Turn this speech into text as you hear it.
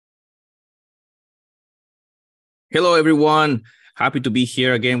Hello, everyone. Happy to be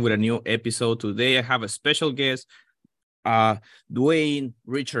here again with a new episode. Today, I have a special guest, uh, Dwayne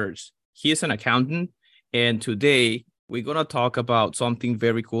Richards. He is an accountant, and today we're gonna talk about something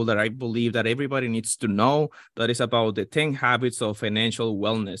very cool that I believe that everybody needs to know. That is about the 10 habits of financial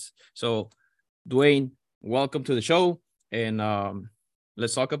wellness. So, Dwayne, welcome to the show, and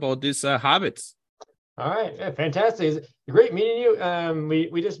let's talk about these habits. All right, yeah, fantastic. It's great meeting you.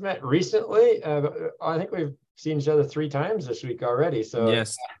 We just met recently. I think we've seen each other 3 times this week already. So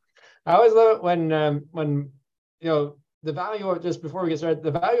Yes, I always love it when the value of, just before we get started, the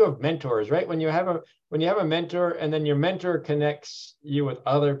value of mentors, right? When you have a mentor, and then your mentor connects you with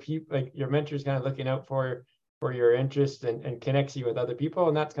other people, like your mentor's kind of looking out for your interest and connects you with other people,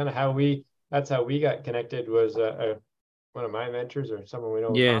 and that's how we got connected. Was one of my mentors, or someone we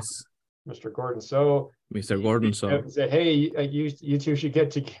know, yes, Mr. Gordon. So Mr. he Gordon. reached out So, and said, "Hey, you two should get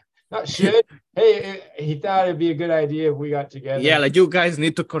together." Not should. Hey, he thought it'd be a good idea if we got yeah, together. like you guys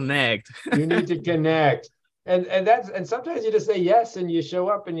need to connect. You need to connect, and sometimes you just say yes and you show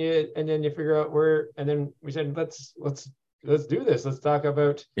up and then you figure out where. And then we said, let's do this. Let's talk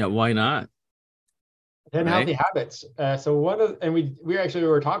about Yeah, why not? 10 Right? healthy habits. So we actually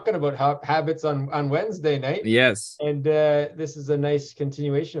were talking about habits on Wednesday night. Yes. And this is a nice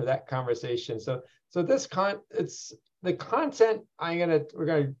continuation of that conversation. So it's the content we're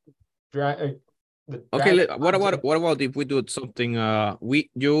gonna drive the Okay, drive content. what about if we do something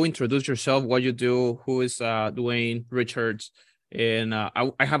you introduce yourself, what you do, who is Dwayne Richards, and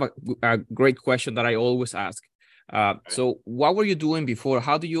I have a great question that I always ask. So what were you doing before?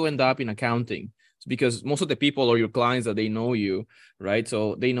 How do you end up in accounting? Because most of the people or your clients that they know you, right?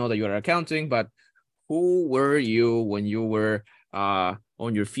 So they know that you're accounting, but who were you when you were on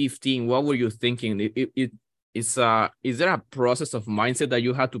your 15? What were you thinking? Is there a process of mindset that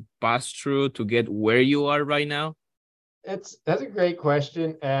you had to pass through to get where you are right now? That's a great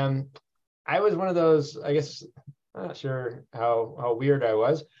question. I was one of those, I guess, I'm not sure how weird I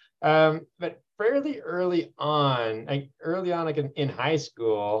was. But fairly early on, like in high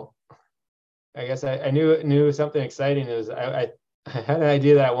school, I guess I knew something exciting. It was I had an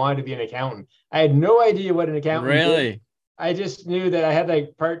idea that I wanted to be an accountant. I had no idea what an accountant did. Really? I just knew that I had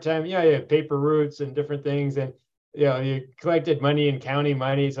like part-time, you had paper routes and different things, and you collected money and counting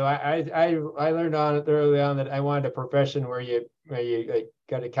money. So I learned on it early on that I wanted a profession where you like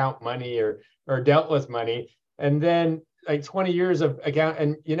got to count money or dealt with money. And then like 20 years of account,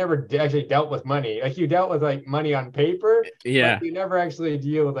 and you never actually dealt with money. Like you dealt with like money on paper, but Yeah. you never actually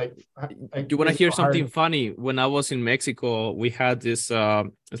deal with like You want to hear physical something hard. funny? When I was in Mexico, we had this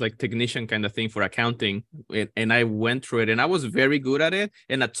it's like technician kind of thing for accounting, and I went through it, and I was very good at it.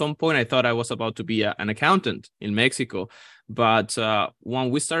 And at some point, I thought I was about to be an accountant in Mexico. But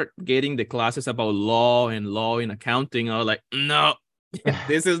when we start getting the classes about law in accounting, I was like, no,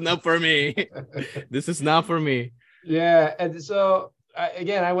 this is not for me. This is not for me. Yeah, and so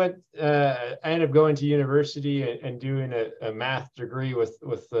again, I ended up going to university and doing a math degree with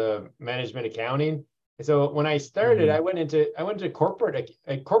management accounting. And so when I started, Mhm. I went to corporate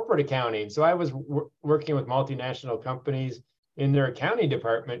accounting. So I was working with multinational companies in their accounting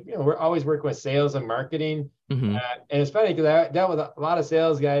department. We're always working with sales and marketing. Mhm. And it's funny because I dealt with a lot of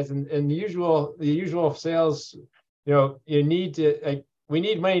sales guys, and the usual sales, you need to like we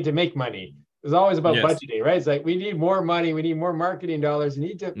need money to make money. It's always about Yes. budgeting, right? It's like we need more money, we need more marketing dollars,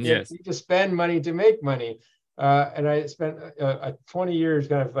 you Yes. need to spend money to make money. And I spent 20 years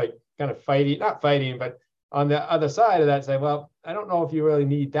kind of fighting, not fighting, but on the other side of that, say, well, I don't know if you really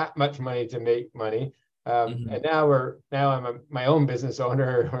need that much money to make money. Mhm. And now I'm my own business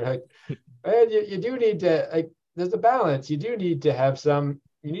owner. We're like, well, you do need to like. There's a balance. You do need to have some.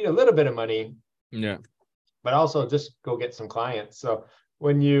 You need a little bit of money, Yeah. but also just go get some clients. So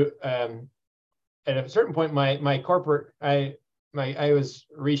when you at a certain point, my corporate, I was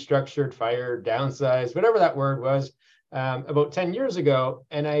restructured, fired, downsized, whatever that word was, about 10 years ago,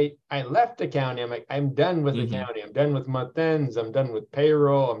 and I left accounting. I'm like, I'm done with Mhm. accounting. I'm done with month ends. I'm done with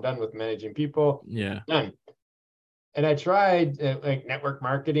payroll. I'm done with managing people. Yeah. Done. And I tried like network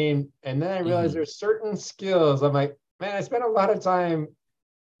marketing, and then I realized Mhm. there's certain skills. I'm like, man, I spent a lot of time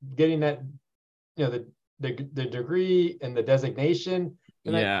getting that, the degree and the designation,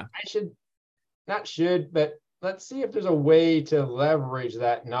 and Yeah. I should not should, but let's see if there's a way to leverage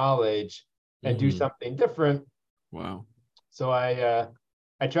that knowledge and do Mhm. something different. Wow. So I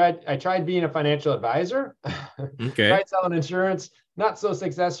tried being a financial advisor, Okay. tried selling insurance, not so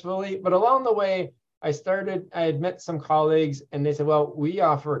successfully, but along the way, I had met some colleagues and they said, well, we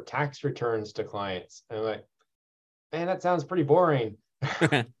offer tax returns to clients. And I'm like, man, that sounds pretty boring.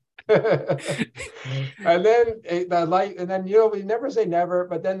 And then the light, and then, we never say never,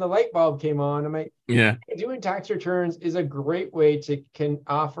 but then the light bulb came on. I'm like, Yeah. doing tax returns is a great way to can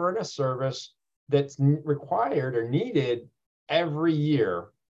offer a service that's required or needed every year.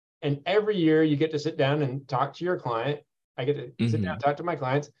 And every year you get to sit down and talk to your client. I get to sit down and talk to my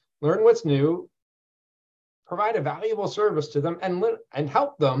clients, learn what's new, provide a valuable service to them, and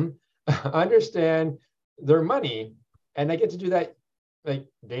help them understand their money. And I get to do that like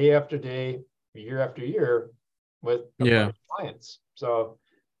day after day, year after year with a bunch of clients. So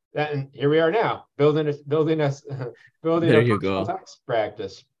that, and here we are now, building a There you personal go. tax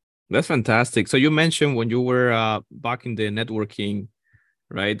practice. That's fantastic. So you mentioned when you were back in the networking,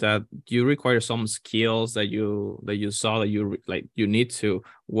 right, that you require some skills that you saw that you need to.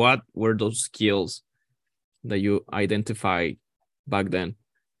 What were those skills that you identified back then?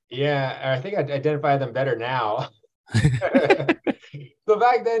 Yeah, I think I identify them better now. So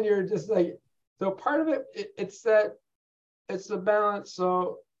back then you're just like, so part of it's the balance.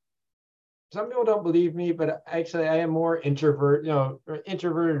 So some people don't believe me, but actually I am more introverted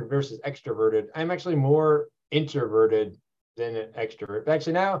versus extroverted. I'm actually more introverted than an extrovert. But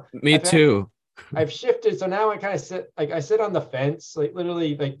actually now Me too. I've shifted. So now I kind of I sit on the fence, like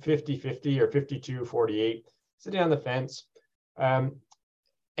literally like 50-50 or 52-48, sitting on the fence.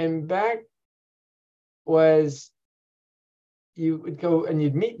 And back was, you would go and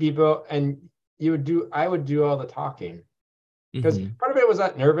you'd meet people and I would do all the talking, because part of it was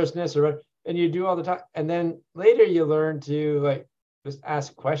that nervousness and you do all the talk. And then later you learn to like just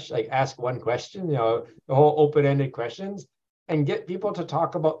ask questions, like ask one question, the whole open-ended questions, and get people to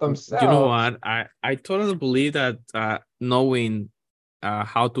talk about themselves. You know what? I totally believe that knowing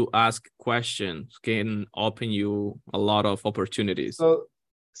how to ask questions can open you a lot of opportunities.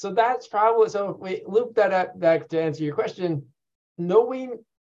 So that's probably, so we loop that up back to answer your question, knowing,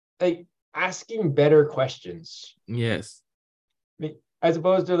 like asking better questions. Yes. I mean, as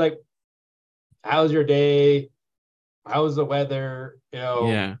opposed to like, how's your day? How's the weather?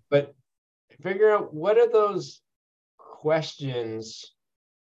 Yeah. But figure out what are those questions,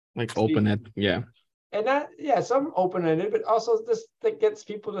 like open-ended. Yeah. And that, some open-ended, but also this that gets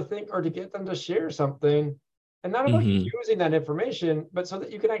people to think or to get them to share something, and not about using that information, but so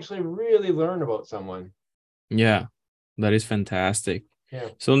that you can actually really learn about someone. Yeah, that is fantastic. Yeah.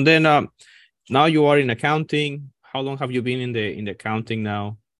 So then now you are in accounting. How long have you been in the accounting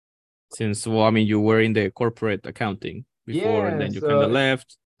now? Since, well, I mean, you were in the corporate accounting before, and then you kind of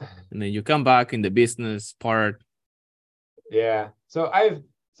left, and then you come back in the business part. Yeah. So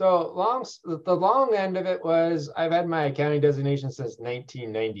the long end of it was I've had my accounting designation since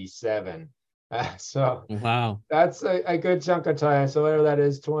 1997. So wow, that's a good chunk of time. So whatever that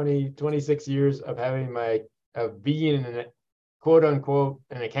is, 26 years of having of being an quote unquote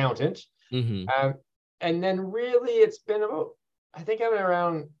an accountant. And then really it's been about, I think I'm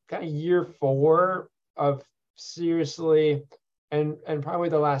around kind of year 4 of seriously, and probably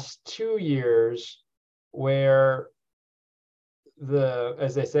the last 2 years where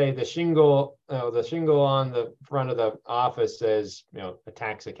as they say, the shingle on the front of the office says, a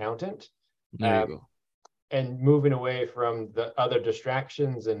tax accountant. There you go. And moving away from the other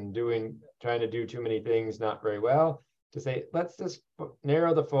distractions and trying to do too many things not very well, to say, let's just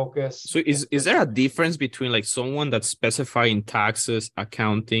narrow the focus. So is there a difference between like someone that's specifying taxes,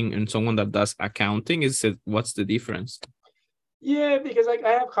 accounting, and someone that does accounting? What's the difference? Yeah, because like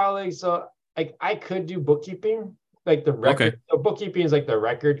I have colleagues, so like I could do bookkeeping, like the record. Okay. So bookkeeping is like the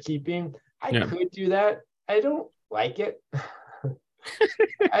record keeping. I could do that. I don't like it.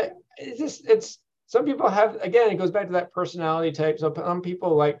 It's some people have, again, it goes back to that personality type. So some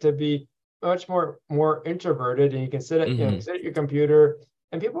people like to be much more introverted, and you can sit at sit at your computer,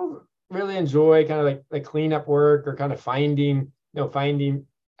 and people really enjoy kind of like cleanup work or kind of finding.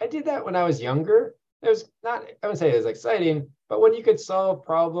 I did that when I was younger. It was not, I wouldn't say it was exciting, but when you could solve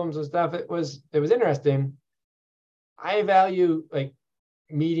problems and stuff, it was interesting. I value like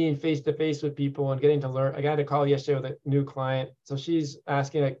meeting face to face with people and getting to learn. I got a call yesterday with a new client. So she's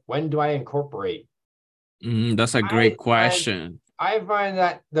asking like, when do I incorporate? That's a great question. I find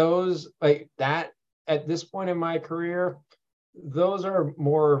that those like that at this point in my career, those are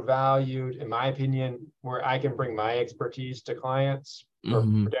more valued, in my opinion, where I can bring my expertise to clients or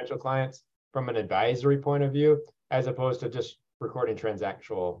potential clients from an advisory point of view, as opposed to just recording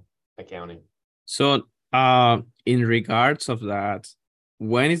transactional accounting. So in regards of that,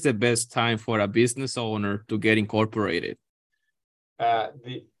 when is the best time for a business owner to get incorporated? Or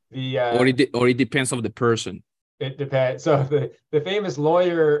it depends on the person. It depends. So the famous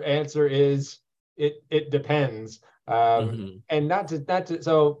lawyer answer is it depends. And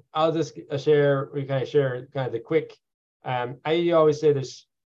so I'll just share kind of the quick. I always say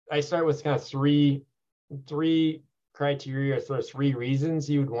I start with kind of three criteria, sort of three reasons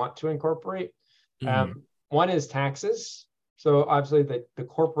you would want to incorporate. One is taxes. So obviously the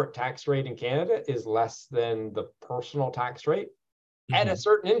corporate tax rate in Canada is less than the personal tax rate at a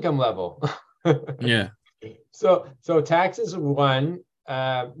certain income level. Yeah. So taxes one.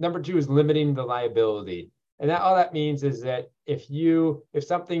 Number two is limiting the liability. And all that means is that if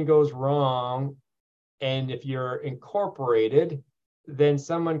something goes wrong and if you're incorporated, then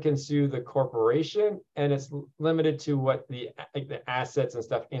someone can sue the corporation, and it's limited to what the assets and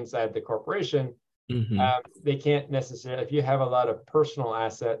stuff inside the corporation. They can't necessarily, if you have a lot of personal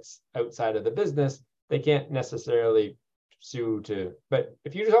assets outside of the business, they can't necessarily sue but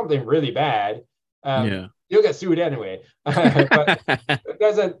if you do something really bad, you'll get sued anyway. But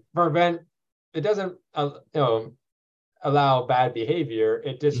it doesn't allow bad behavior.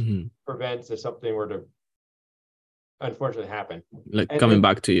 It just prevents if something were to unfortunately happen. Coming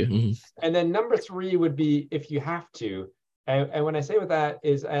back to you. And then number three would be if you have to. And when I say with that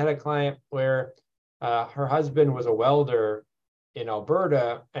is I had a client where her husband was a welder in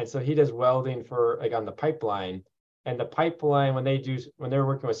Alberta, and so he does welding for on the pipeline. And the pipeline, when they're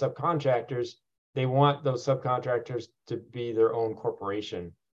working with subcontractors, they want those subcontractors to be their own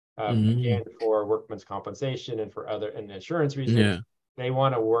corporation. Again, for workman's compensation and for other insurance reasons, they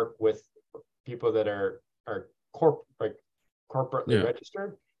want to work with people that are corporately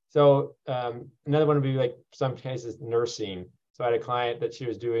registered. So another one would be some cases nursing. So I had a client that she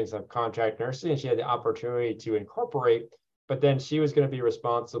was doing some contract nursing, and she had the opportunity to incorporate, but then she was going to be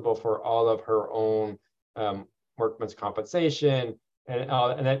responsible for all of her own workman's compensation,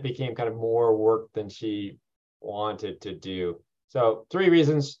 and that became kind of more work than she wanted to do. So three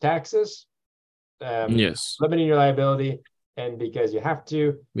reasons: taxes, limiting your liability, and because you have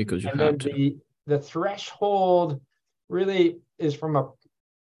to. The threshold really is from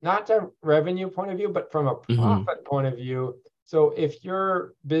not a revenue point of view, but from a profit point of view. So if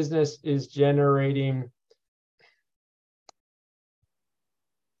your business is generating,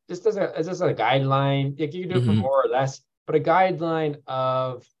 just as a guideline, you can do it for more or less, but a guideline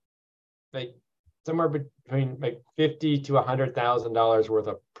of somewhere between $50,000 to $100,000 worth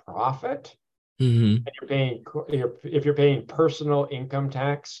of profit. And if you're paying personal income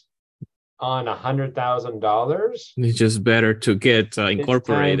tax on $100,000, it's just better to get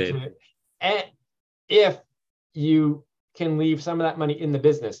incorporated. And if you can leave some of that money in the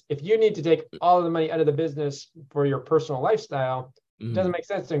business, if you need to take all of the money out of the business for your personal lifestyle, it doesn't make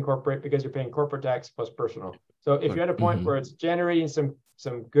sense to incorporate because you're paying corporate tax plus personal. So if you're at a point where it's generating some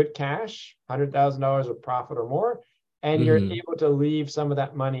good cash, $100,000 of profit or more, and you're able to leave some of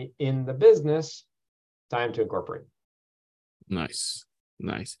that money in the business, time to incorporate. Nice.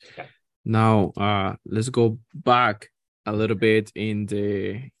 Okay. Now, let's go back a little bit in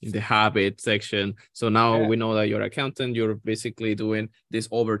the habit section. So now we know that you're an accountant. You're basically doing this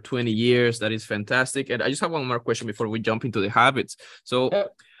over 20 years. That is fantastic. And I just have one more question before we jump into the habits. So,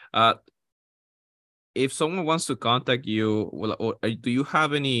 if someone wants to contact you, or do you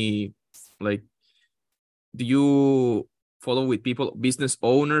have any, do you follow with people, business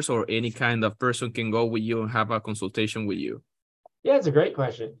owners, or any kind of person can go with you and have a consultation with you? Yeah, it's a great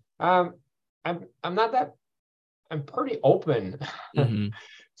question. I'm pretty open.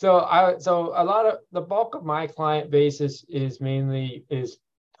 So a lot of the bulk of my client base is mainly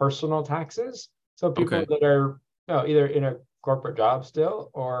personal taxes. So people that are either in a corporate job still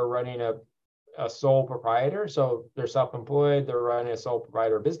or running a sole proprietor. So they're self-employed, they're running a sole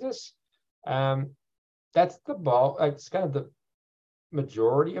proprietor business. That's the bulk. It's kind of the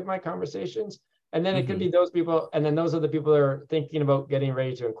majority of my conversations. And then it could be those people, and then those are the people that are thinking about getting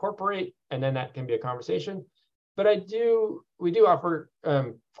ready to incorporate, and then that can be a conversation. But we do offer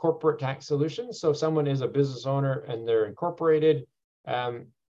corporate tax solutions. So if someone is a business owner and they're incorporated,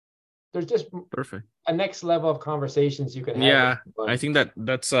 there's just a next level of conversations you can have. Yeah, I think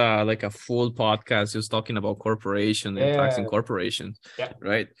that's like a full podcast just talking about corporation and taxing corporations. Yeah.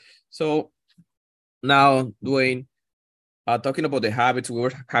 Right. So now, Dwayne, talking about the habits, we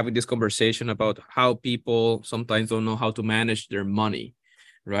were having this conversation about how people sometimes don't know how to manage their money,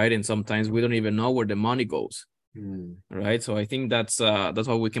 right? And sometimes we don't even know where the money goes, right? So I think that's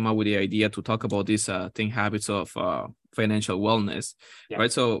why we came up with the idea to talk about this habits of financial wellness,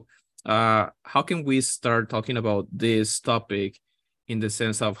 right? So how can we start talking about this topic in the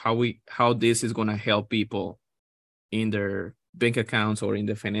sense of how this is going to help people in their bank accounts or in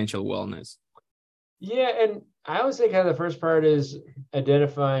the financial wellness? Yeah, and I would say kind of the first part is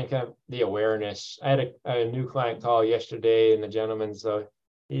identifying kind of the awareness. I had a new client call yesterday, and the gentleman, so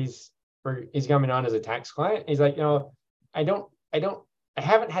he's coming on as a tax client. He's like, I don't, I don't, I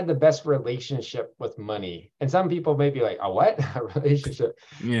haven't had the best relationship with money. And some people may be like, a what? A relationship.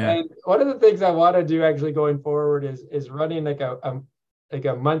 Yeah. And one of the things I want to do actually going forward is running like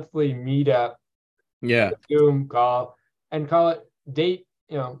a monthly meetup, like Yeah. a Zoom call, and call it date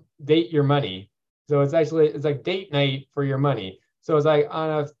your money. So it's like date night for your money. So it's like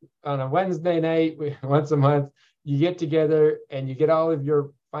on a Wednesday night, once a month, you get together and you get all of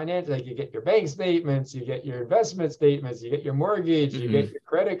your finance, like you get your bank statements, you get your investment statements, you get your mortgage, you get Hmm. your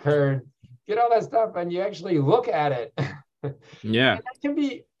credit card, get all that stuff, and you actually look at it. And Yeah. it can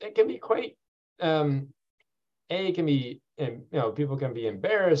be quite it can be, people can be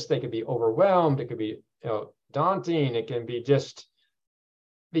embarrassed, they can be overwhelmed, it could be daunting, it can be just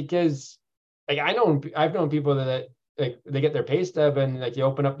because like I've known people that like they get their pay stub and like you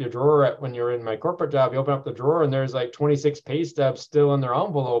open up your drawer when you're in my corporate job, you open up the drawer and there's like 26 pay stubs still in their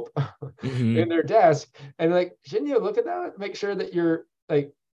envelope in Hmm. their desk. And like, shouldn't you look at that? Make sure that you're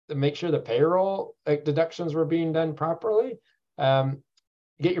like to make sure the payroll like deductions were being done properly.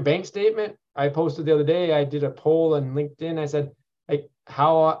 Get your bank statement. I posted the other day, I did a poll on LinkedIn. I said, like,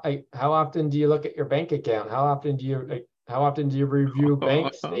 how often do you look at your bank account? How often do you review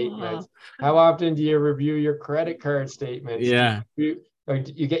bank statements? How often do you review your credit card statements? Yeah. Do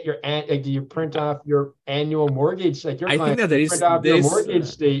you get like, do you print off your annual mortgage? Like your I think client, that do there you is print off your this. mortgage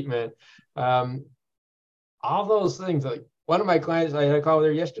statement? Um, all those things. Like one of my clients, I had a call with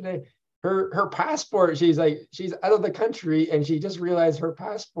her yesterday. Her passport, she's out of the country and she just realized her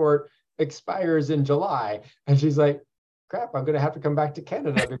passport expires in July. And she's like, crap, I'm gonna have to come back to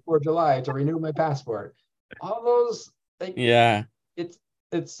Canada before July to renew my passport. All those like Yeah. it's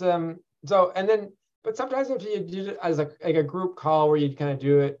so and then but sometimes if you do it as like a group call where you kind of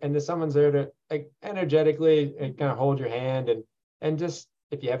do it and there's someone's there to like energetically and kind of hold your hand and just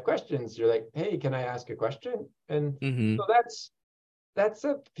if you have questions you're like, hey, can I ask a question? And Hmm. so that's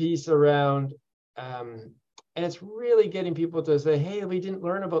a piece around and it's really getting people to say, hey, we didn't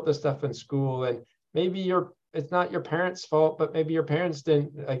learn about this stuff in school, and maybe it's not your parents' fault, but maybe your parents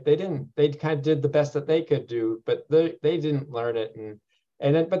didn't like they kind of did the best that they could do, but they didn't learn it.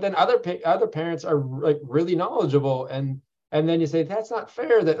 And then but then other parents are like really knowledgeable, and then you say that's not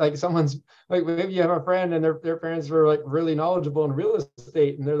fair that like someone's like maybe you have a friend and their parents were like really knowledgeable in real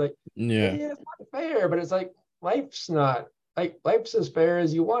estate and they're like, Yeah. yeah, it's not fair, but it's like life's not like life's as fair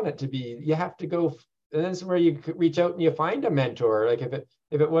as you want it to be. You have to go, and that's where you reach out and you find a mentor. Like if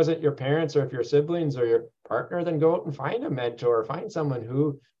it wasn't your parents or if your siblings or your partner, then go out and find a mentor, find someone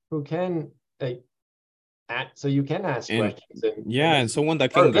who can like so you can ask And questions and yeah, and listen someone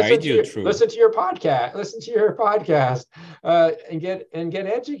that or can guide you through listen to your podcast and get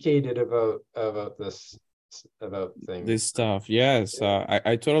educated about this about this things. stuff. Yes, Yeah.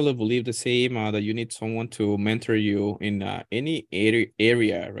 I totally believe the same. That you need someone to mentor you in any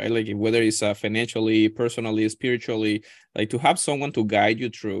area, right? Like whether it's financially, personally, spiritually, like to have someone to guide you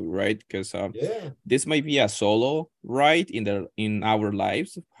through, right? Because Yeah. this might be a solo ride in our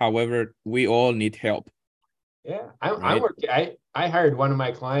lives. However, we all need help, Yeah, I'm right? working. I hired one of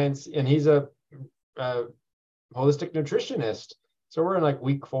my clients, and he's a holistic nutritionist. So we're in like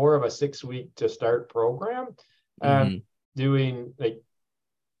week 4 of a 6 week to start program, um, Mm-hmm. doing like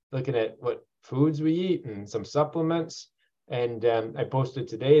looking at what foods we eat and some supplements. And I posted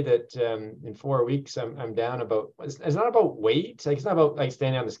today that in 4 weeks I'm down about. It's not about weight. Like it's not about like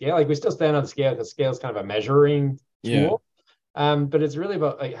standing on the scale. Like we still stand on the scale. The scale is kind of a measuring Yeah. tool. But it's really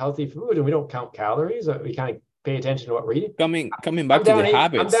about like healthy food, and we don't count calories. We kind of pay attention to what we're eating. Coming back to the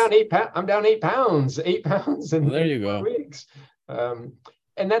habits. I'm down 8 pounds, 8 pounds There in you four go. weeks. Um,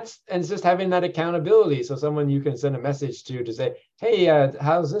 and it's just having that accountability. So someone you can send a message to say, hey,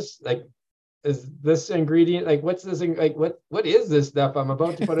 how's this? Like, is this ingredient like what's this like what is this stuff I'm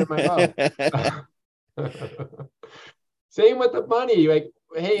about to put in my mouth? Same with the money. Like,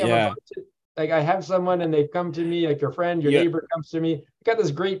 hey, I'm Yeah. about to like I have someone and they've come to me, like your friend, your Yeah. neighbor comes to me, I got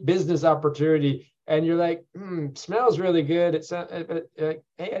this great business opportunity, and you're like, smells really good. It's but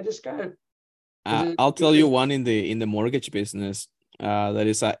hey, I just got it. Is it I'll tell you is one in the mortgage business. That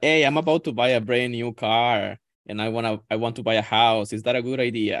is hey, I'm about to buy a brand new car and I want to buy a house. Is that a good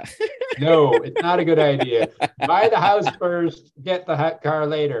idea? no, it's not a good idea. Buy the house first, get the car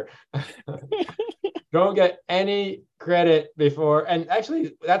later. Don't get any credit before. And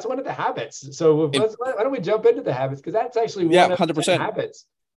actually, that's one of the habits. So And why don't we jump into the habits? Because that's actually yeah, one of the 10 100%. habits.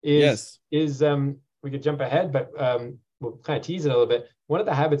 Yes. Is We could jump ahead, but we'll kind of tease it a little bit. One of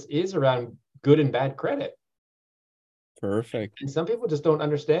the habits is around good and bad credit. Perfect. And some people just don't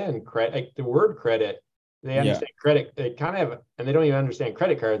understand credit, like the word credit. They Yeah. understand credit. They kind of, and they don't even understand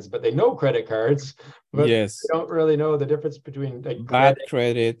credit cards, but they know credit cards, but they Yes. don't really know the difference between like Bad credit.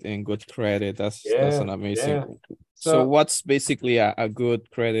 credit and good credit. That's Yeah, an amazing. yeah. So So, what's basically a good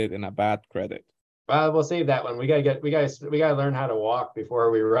credit and a bad credit? we'll save that one. We gotta learn how to walk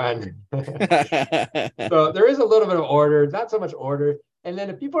before we run. So there is a little bit of order, not so much order. And then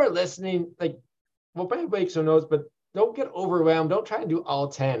if people are listening, like we'll probably make some notes, but don't get overwhelmed. Don't try and do all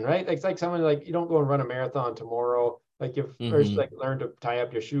 10, right? Like, it's like someone like you don't go and run a marathon tomorrow. Like you first Hmm. like learn to tie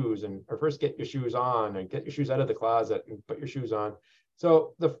up your shoes and or first get your shoes on and get your shoes out of the closet and put your shoes on.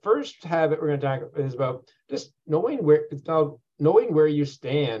 So the first habit we're going to talk is about just knowing where it's about knowing where you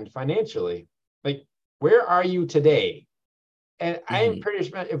stand financially. Like where are you today? And I'm Hmm. pretty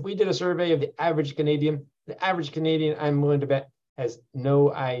sure if we did a survey of the average Canadian, I'm willing to bet, has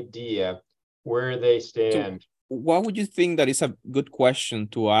no idea where they So stand. what would you think that is a good question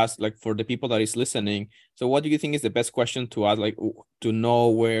to ask, like for the people that is listening? So what do you think is the best question to ask, like to know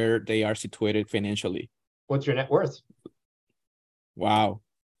where they are situated financially? What's your net worth? Wow.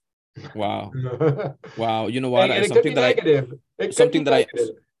 Wow. and Wow. You know what? it could be negative. It could Something be that I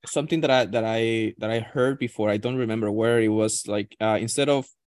negative. something that I heard before. I don't remember where it was. Like instead of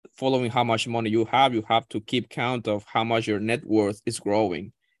following how much money you have to keep count of how much your net worth is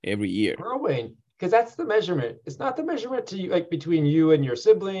growing every year. Growing, because that's the measurement. It's not the measurement to you, like between you and your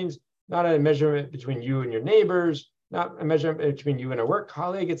siblings, not a measurement between you and your neighbors, not a measurement between you and a work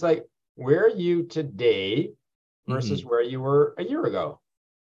colleague. It's like, where are you today versus Hmm. where you were a year ago?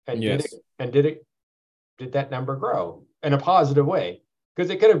 And did it Yes. and did it did that number grow in a positive way? Because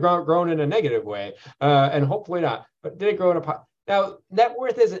it could have grown in a negative way, and hopefully not. But did it grow in a now? Net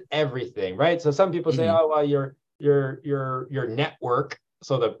worth isn't everything, right? So some people say, Hmm. "Oh, well, your network,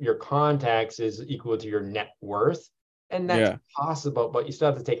 so that your contacts is equal to your net worth," and that's Yeah. possible, but you still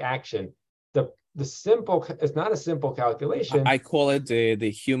have to take action. The simple it's not a simple calculation. I call it the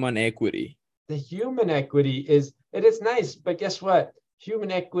human equity. The human equity is it is nice, but guess what?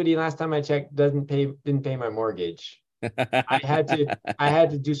 Human equity, last time I checked, didn't pay my mortgage. I had to I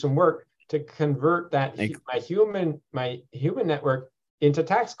had to do some work to convert that Ex- my human network into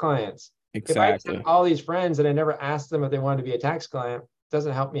tax clients. If I just have Exactly. all these friends and I never asked them if they wanted to be a tax client, it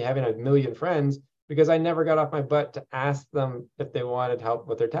doesn't help me having a million friends because I never got off my butt to ask them if they wanted help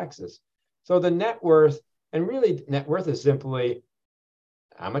with their taxes. So the net worth, and really net worth is simply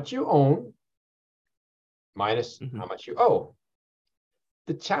how much you own minus Hmm. how much you owe.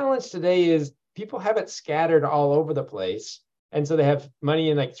 The challenge today is people have it scattered all over the place. And so they have money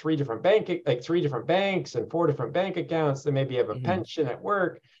in like three different banks and four different bank accounts. They maybe have a Hmm. pension at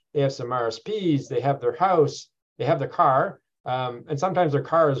work. They have some RSPs. They have their house. They have their car. And sometimes their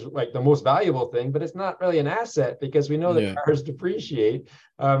car is like the most valuable thing, but it's not really an asset because we know that Yeah. cars depreciate.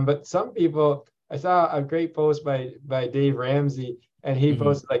 But some people, I saw a great post by Dave Ramsey, and he Hmm.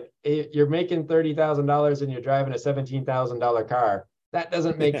 posted like, hey, "You're making $30,000 and you're driving a $17,000 car. That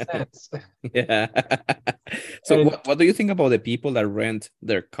doesn't make sense." Yeah. So And what do you think about the people that rent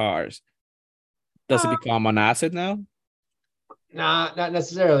their cars? Does it uh, become an asset now? not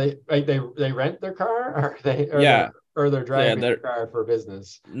necessarily. Like they rent their car, or Yeah. they're Yeah, driving they're their car for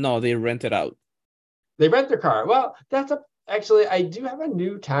business. no, they rent it out. They rent their car. Well, that's a actually I do have a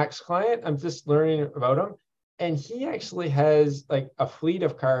new tax client. I'm just learning about him, and he actually has like a fleet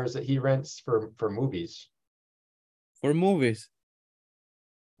of cars that he rents for movies. For movies.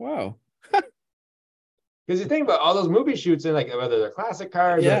 Wow. Because you think about all those movie shoots in like whether they're classic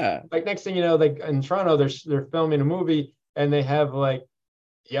cars or Yeah. like next thing you know, like in Toronto, they're filming a movie and they have like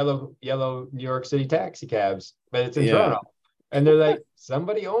yellow New York City taxi cabs, but it's in Yeah. Toronto. And they're like,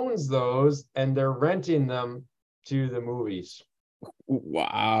 somebody owns those and they're renting them to the movies.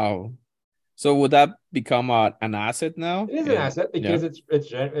 Wow. So would that become an asset now? It is an And asset yeah. because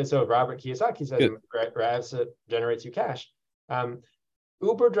it's so Robert Kiyosaki says Good. asset generates you cash. Um,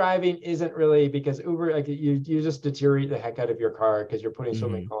 Uber driving isn't really because Uber like you just deteriorate the heck out of your car because you're putting so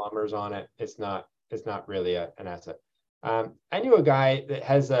many Hmm. kilometers on it. It's not really an asset. I knew a guy that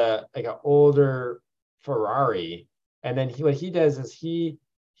has a like an older Ferrari, and then what he does is he'll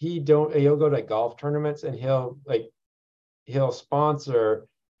go to golf tournaments and he'll sponsor,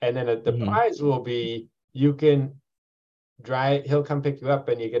 and then the Hmm. prize will be you can drive. He'll come pick you up,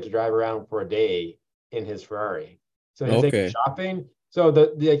 and you get to drive around for a day in his Ferrari. So he'll take you Okay. shopping. So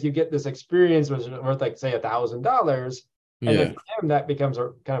like you get this experience was worth like say $1,000, and then Yeah. for him that becomes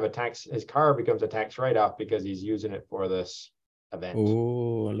a kind of a tax. His car becomes a tax write off because he's using it for this event.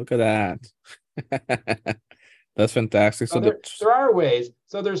 Oh, look at that. That's fantastic. So So there are ways.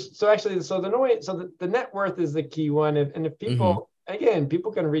 So the net worth is the key one. And if mm-hmm. people, again,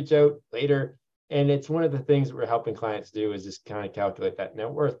 people can reach out later, and it's one of the things that we're helping clients do is just kind of calculate that net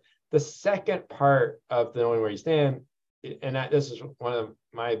worth. The second part of the knowing where you stand, and this is one of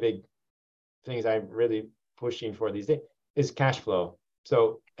my big things I'm really pushing for these days, is cash flow.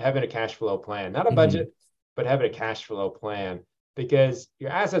 So having a cash flow plan, not a budget, but having a cash flow plan, because your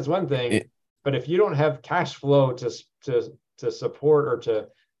assets one thing, but if you don't have cash flow to support or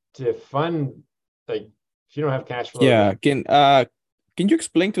to fund, like if you don't have cash flow, yeah, can you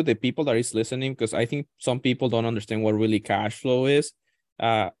explain to the people that is listening, because I think some people don't understand what really cash flow is.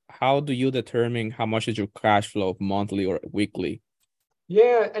 How do you determine how much is your cash flow monthly or weekly?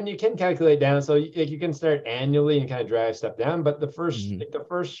 Yeah, and you can calculate down. So you can start annually and kind of drive stuff down. But the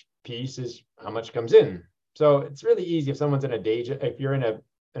first piece is how much comes in. So it's really easy if someone's in a day job, if you're in a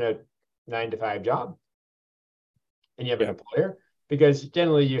 9 to 5 job and you have an employer, because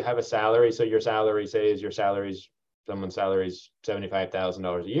generally you have a salary. So your salary, someone's salary is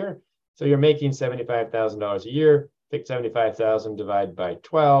 $75,000 a year. So you're making $75,000 a year. Take 75,000 divided by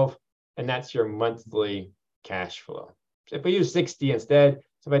 12, and that's your monthly cash flow. If we use 60 instead,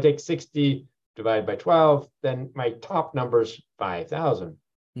 so if I take 60 divided by 12, then my top number's 5,000.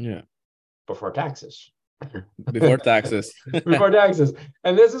 Yeah. Before taxes. Before taxes. Before taxes.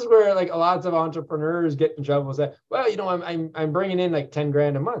 And this is where like lots of entrepreneurs get in trouble. Say, well, I'm bringing in like 10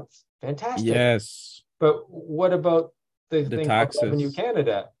 grand a month. Fantastic. Yes. But what about the thing taxes called Revenue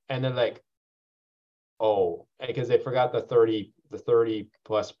Canada? And they're like, oh, because they forgot the 30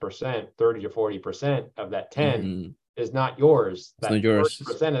 plus percent, 30 to 40% of that 10 is not yours. It's not yours.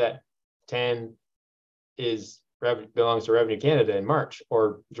 40% of that 10 belongs to Revenue Canada in March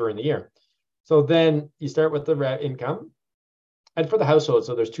or during the year. So then you start with the income, and for the household,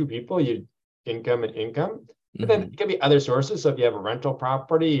 so there's two people, income and income, but then it can be other sources. So if you have a rental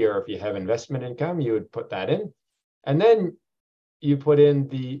property or if you have investment income, you would put that in, and then you put in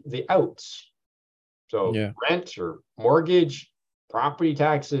the outs. So rent or mortgage, property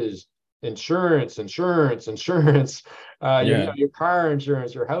taxes, insurance, your car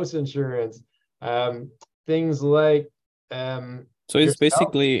insurance, your house insurance, things like so it's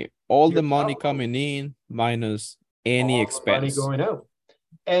basically all the money coming in minus any expense. Money going out.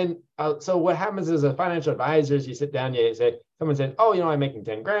 And so what happens is, as financial advisors, you sit down, someone said, oh, I'm making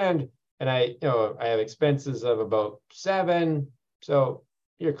 10 grand and I have expenses of about 7. So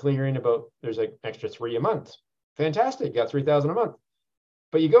you're clearing there's like extra 3 a month. Fantastic. You got 3,000 a month.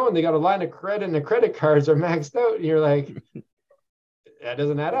 But you go and they got a line of credit and the credit cards are maxed out. And you're like, that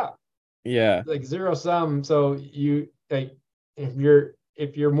doesn't add up. Yeah. Like zero sum. So you like,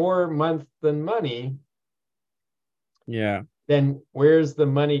 if you're more month than money, then where's the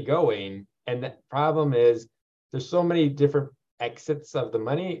money going? And the problem is there's so many different exits of the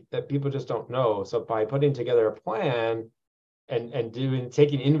money that people just don't know. So by putting together a plan and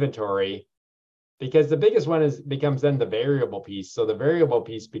taking inventory, because the biggest one becomes then the variable piece. So the variable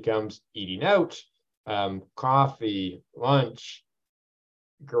piece becomes eating out, coffee, lunch,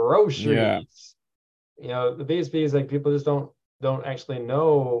 groceries. The biggest piece is like people just don't actually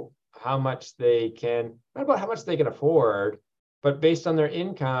know how much they can, not about how much they can afford, but based on their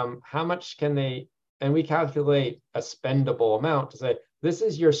income, how much can they, and we calculate a spendable amount to say, this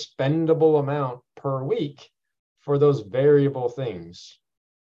is your spendable amount per week for those variable things.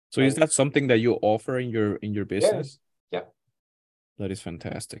 So is that something that you offer in your business? Yeah. That is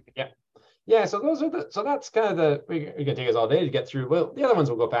fantastic. Yeah. So that's kind of we can take us all day to get through. Well, the other ones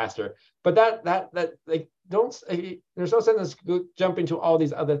will go faster, but that like there's no sense jumping to all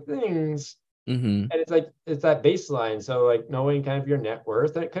these other things. And it's that baseline. So like knowing kind of your net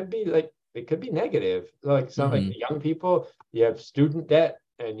worth, and it could be negative. Like some like young people, you have student debt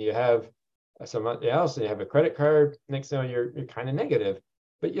and you have something else and you have a credit card. Next thing you're kind of negative,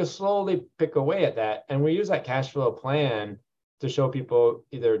 but you slowly pick away at that. And we use that cash flow plan to show people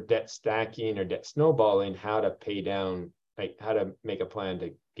either debt stacking or debt snowballing, how to pay down, like how to make a plan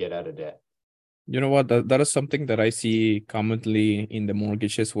to get out of debt. You know what? That is something that I see commonly in the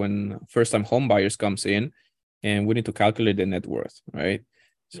mortgages when first-time home buyers comes in, and we need to calculate the net worth, right?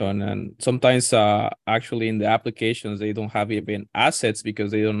 So and then sometimes actually in the applications they don't have even assets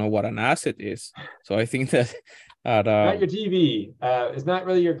because they don't know what an asset is. So I think that not your TV, it's not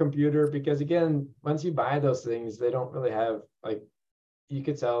really your computer, because again, once you buy those things, they don't really have like you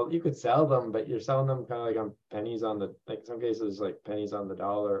could sell them, but you're selling them kind of like on pennies on the, like some cases like pennies on the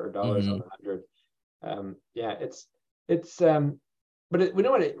dollar or dollars on the 100. But we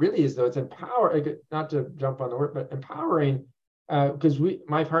know what it really is though. It's empower, not to jump on the word, but empowering because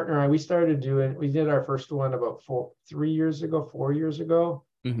my partner and I, we did our first one about 4 years ago.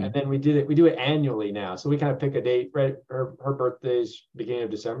 Mm-hmm. And then we do it annually now. So we kind of pick a date, right? Her birthday's beginning of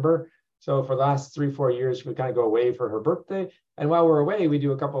December. So for the last 3-4 years, we kind of go away for her birthday. And while we're away, we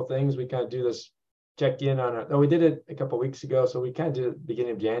do a couple of things. We kind of do this check in on it. No, we did it a couple of weeks ago. So we kind of did it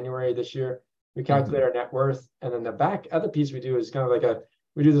beginning of January this year. We calculate our net worth. And then the other piece we do is kind of like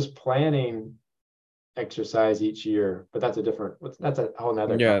we do this planning exercise each year, but that's a whole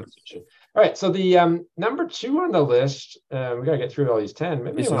nother conversation. All right. So the number 2 on the list, we got to get through all these 10.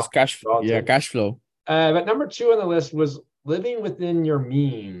 Maybe this is cash flow. But number 2 on the list was living within your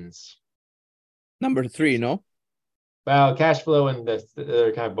means. Number 3, no? Well, cash flow and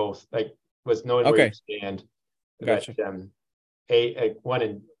they're kind of both, like, was knowing where you stand. Gotcha. But, one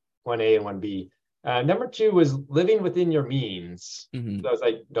and 1A and 1B. Number 2 was living within your means. Mm-hmm. So I was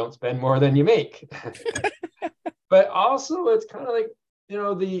like, don't spend more than you make. But also it's kind of like,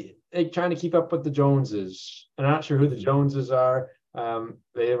 trying to keep up with the Joneses. And I'm not sure who the Joneses are.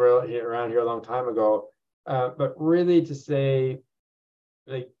 They were around here a long time ago. But really to say,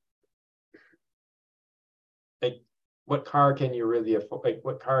 like what car can you really afford? Like,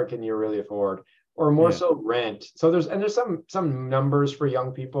 what car can you really afford? Or more so rent. So there's some numbers for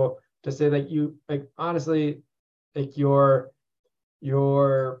young people to say that honestly, like your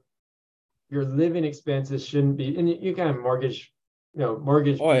living expenses shouldn't be, and you kind of mortgage.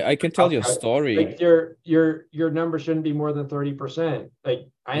 Oh, I can tell you a story. Like your number shouldn't be more than 30%. Like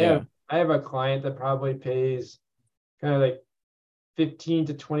I have a client that probably pays kind of like 15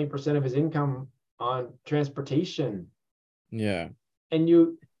 to 20% of his income on transportation. Yeah. And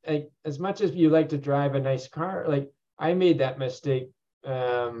you, like, as much as you like to drive a nice car, like I made that mistake.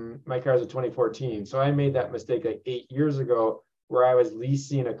 My car is a 2014. So I made that mistake like 8 years ago where I was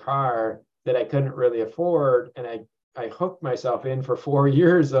leasing a car that I couldn't really afford. And I hooked myself in for 4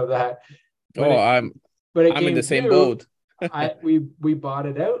 years of that. I'm in the same boat. we bought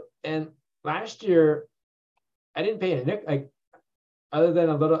it out. And last year I didn't pay a nick, like other than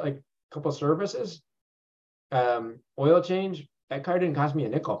a little, like a couple services, oil change. That car didn't cost me a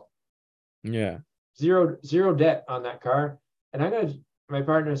nickel. Yeah. Zero debt on that car. And my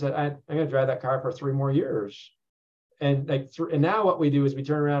partner said, I'm going to drive that car for 3 more years. And and now what we do is we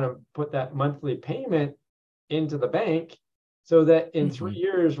turn around and put that monthly payment into the bank so that in 3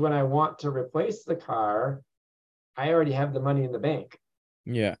 years, when I want to replace the car, I already have the money in the bank.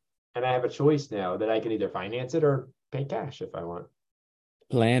 Yeah. And I have a choice now that I can either finance it or pay cash if I want.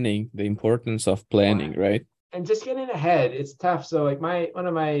 Planning, the importance of planning, right? And just getting ahead, it's tough. So like one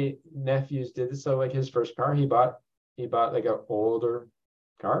of my nephews did this. So like his first car, he bought like an older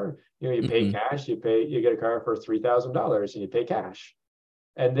car. You pay cash, you get a car for $3,000 and you pay cash.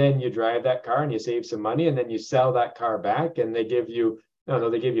 And then you drive that car and you save some money, and then you sell that car back and they give you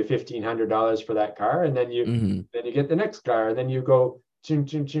 $1,500 for that car. And then you get the next car, and then you go ching,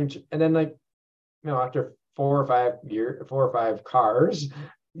 ching, ching, ching. And then after 4 or 5 cars,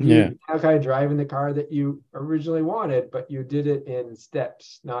 you now kind of driving the car that you originally wanted, but you did it in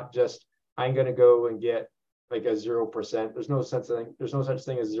steps, not just I'm going to go and get like a 0%. There's no such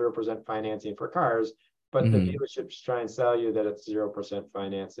thing as 0% financing for cars, but the dealerships try and sell you that it's 0%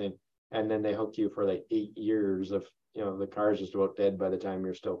 financing, and then they hook you for like 8 years of the car's just about dead by the time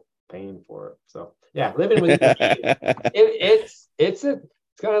you're still paying for it. So yeah, living with it's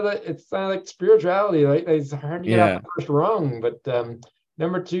kind of like spirituality. Like it's hard to get off the first rung, but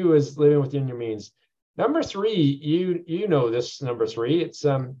number 2 is living within your means. Number 3, you know this number 3. It's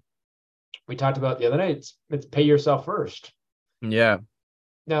we talked about the other night. It's pay yourself first. Yeah.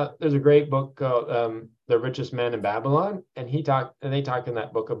 Now there's a great book called The Richest Man in Babylon, and they talk in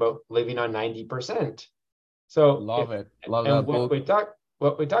that book about living on 90%. So love that book.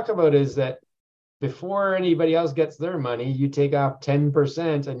 What we talk about is that before anybody else gets their money, you take off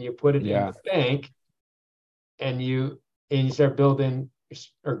 10% and you put it in the bank, and you start building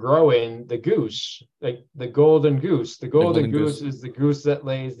or growing the goose, like the golden goose. The golden goose is the goose that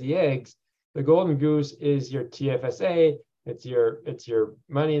lays the eggs. The golden goose is your TFSA. It's your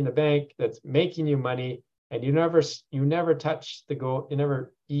money in the bank that's making you money, and you never touch the gold. You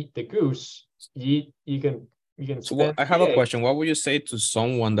never eat the goose. You can So I have a question. What would you say to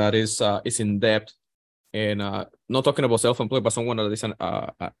someone that is in debt, and not talking about self-employed, but someone that is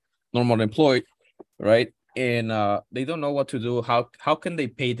a normal employed, right? And they don't know what to do. How can they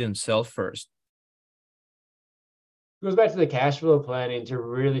pay themselves first? It goes back to the cash flow planning to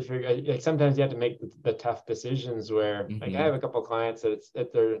really figure. Like sometimes you have to make the tough decisions where, like, I have a couple of clients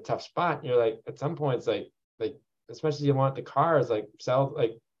that they're in a tough spot. And you're like, at some points, like especially you want the cars, like sell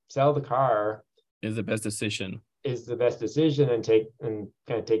the car is the best decision. is the best decision and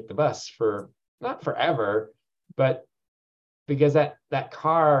kind of take the bus for not forever, but because that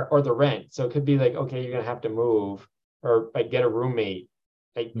car or the rent. So it could be like, okay, you're gonna have to move or like get a roommate,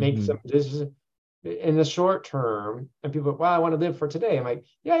 like make some decisions in the short term. And people, well, I want to live for today. I'm like,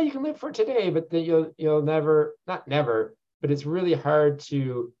 yeah, you can live for today, but then you'll never, not never, but it's really hard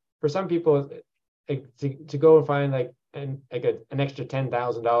for some people to go and find like an extra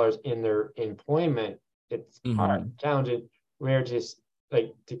 $10,000 in their employment. It's hard, challenging. Where just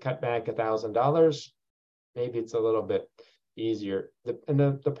like to cut back $1,000, maybe it's a little bit easier. And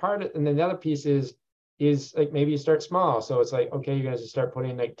then the other piece is like maybe you start small. So it's like, okay, you're gonna just start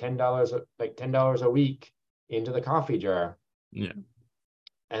putting like $10 a week into the coffee jar. Yeah.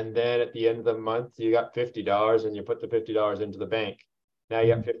 And then at the end of the month, you got $50 and you put the $50 into the bank. Now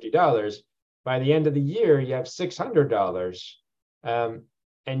you got $50. By the end of the year, you have $600.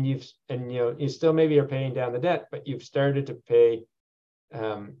 And you still maybe are paying down the debt, but you've started to pay,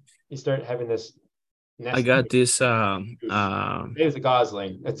 you start having this. I got this It's a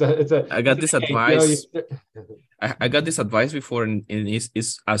Gosling. I got this advice. I got this advice before, and it's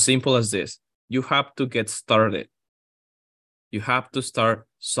as simple as this. You have to get started. You have to start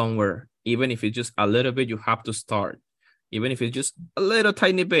somewhere. Even if it's just a little bit, you have to start. Even if it's just a little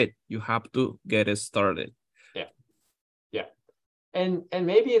tiny bit, you have to get it started. Yeah. Yeah. And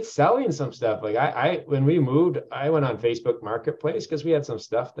maybe it's selling some stuff. Like I when we moved, I went on Facebook Marketplace because we had some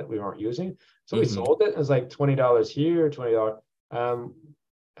stuff that we weren't using. So we sold it. It was like $20 here, $20.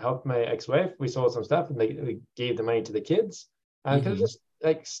 Helped my ex-wife. We sold some stuff and we gave the money to the kids. Because just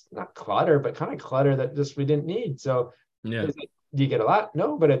like not clutter, but kind of clutter that just we didn't need. So yeah. Do you get a lot?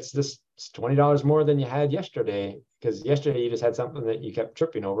 No, but it's just $20 more than you had yesterday. Because yesterday you just had something that you kept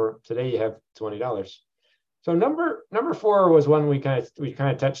tripping over. Today you have $20. So number 4 was one we kind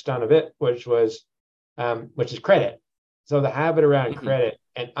of touched on a bit, which is credit. So the habit around credit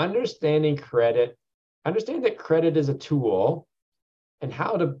and understanding credit, understand that credit is a tool, and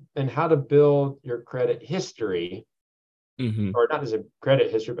how to build your credit history, or not as a credit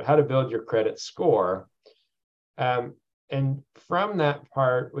history, but how to build your credit score. And from that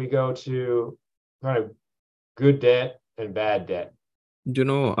part, we go to kind of good debt and bad debt.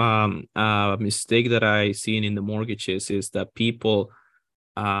 A mistake that I seen in the mortgages is that people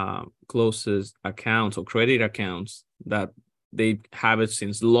closes accounts or credit accounts that they have it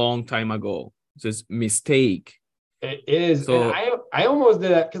since long time ago. It's a mistake. It is. So, and I almost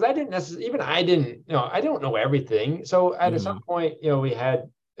did that because I didn't necessarily, I don't know everything. So at some point, we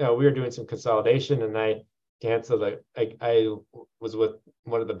were doing some consolidation and I canceled it. I was with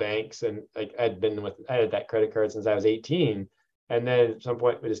one of the banks and I had that credit card since I was 18. And then at some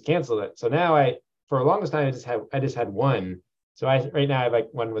point we just canceled it. So now for the longest time, I just had one. So right now I have like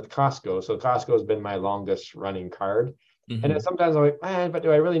one with Costco. So Costco has been my longest running card. And then sometimes I'm like, man, but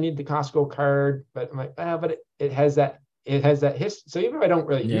do I really need the Costco card? But I'm like, but it has that history. So even if I don't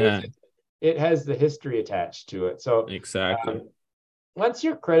really use it, it has the history attached to it. So exactly. Once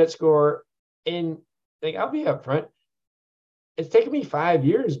your credit score I'll be upfront. It's taken me 5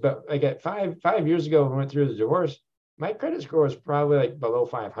 years, but like at 5 years ago, when I went through the divorce, my credit score was probably like below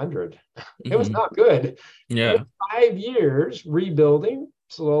 500. It was not good. Yeah. 5 years rebuilding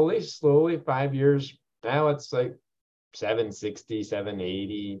slowly, 5 years. Now it's like 760,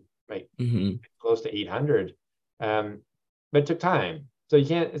 780, like close to 800. But it took time. So you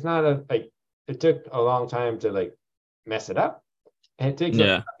can't, it's not it took a long time to like mess it up. And it takes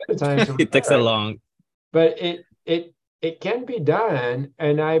a bit of time to it takes a long. But it can be done.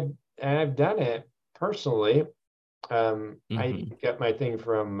 And I've done it personally. I got my thing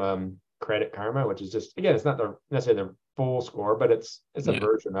from Credit Karma, which is just, again, it's not necessarily the full score, but it's a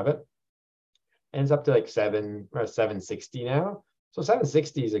version of it. And it's up to like 760 now. So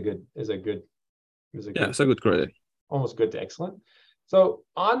 760 is a good it's a good credit. Almost good to excellent. So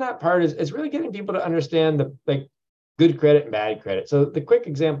on that part is really getting people to understand the like good credit and bad credit. So the quick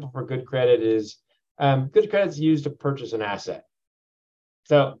example for good credit is good credit is used to purchase an asset.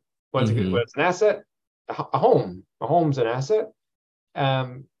 So what's an asset? A home. A home's an asset.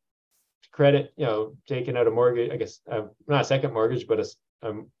 Credit, taking out a mortgage, I guess, not a second mortgage, but a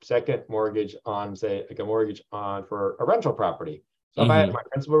second mortgage on, say, like a mortgage on for a rental property. So if I have my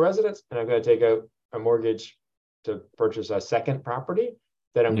principal residence and I'm going to take out a mortgage to purchase a second property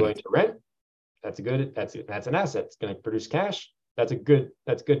that I'm going to rent, that's an asset. It's going to produce cash. That's good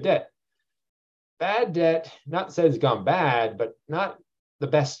debt. Bad debt, not to say it's gone bad, but not the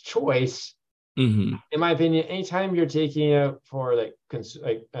best choice. In my opinion, anytime you're taking out for like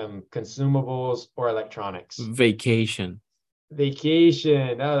consumables or electronics. Vacation.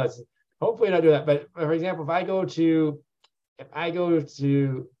 Oh, hopefully not do that. But for example, if I go to,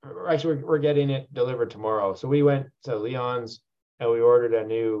 actually, we're getting it delivered tomorrow. So we went to Leon's and we ordered a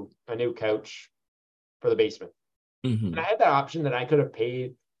new couch for the basement. And I had that option that I could have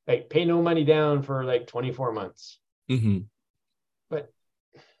paid, like pay no money down for like 24 months. But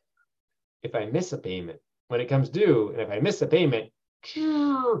if I miss a payment when it comes due, and if I miss a payment,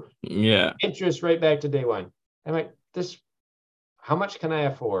 Yeah. interest right back to day one. I'm like, how much can I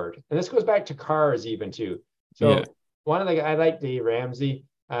afford? And this goes back to cars even too. So I like Dave Ramsey.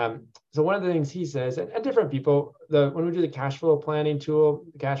 So one of the things he says, and different people, when we do the cash flow planning tool,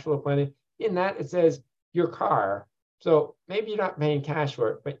 cash flow planning, in that it says your car. So maybe you're not paying cash for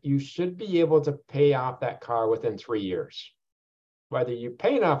it, but you should be able to pay off that car within 3 years. Whether you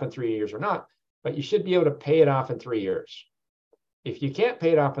pay it off in 3 years or not, but you should be able to pay it off in 3 years. If you can't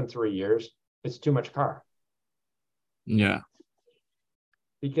pay it off in 3 years, it's too much car. Yeah.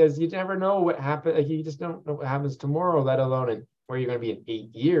 Because you never know what happens. Like, you just don't know what happens tomorrow, let alone where you're going to be in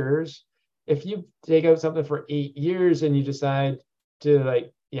 8 years. If you take out something for 8 years and you decide to,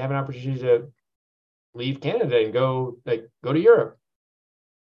 you have an opportunity to leave Canada and go to Europe,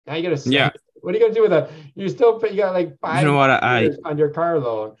 now you got to what are you going to do with that? You got like 5 years on your car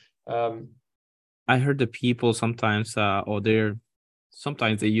loan. I heard the people sometimes,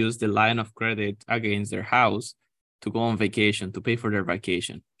 sometimes they use the line of credit against their house to go on vacation, to pay for their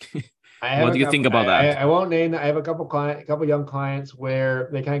vacation. What do you think about that? I won't name that. I have a couple young clients where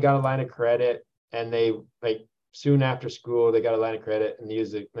they kind of got a line of credit, and they soon after school they got a line of credit and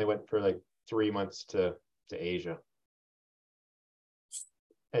they went for 3 months to Asia.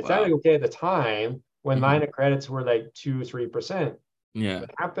 It sounded okay at the time when line of credits were 2-3%. Yeah.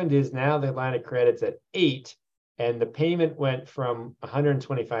 What happened is now the line of credit's at 8%, and the payment went from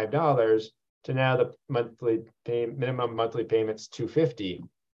 $125 to now the minimum monthly payment's $250.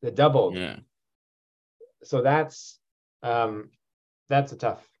 It doubled. Yeah. So that's a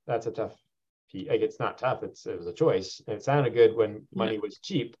tough. It's not tough. It was a choice. And it sounded good when money was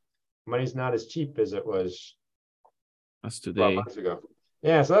cheap. Money's not as cheap as it was today. 12 months ago.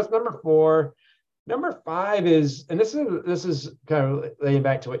 Yeah. So that's number 4. Number 5 is, and this is kind of laying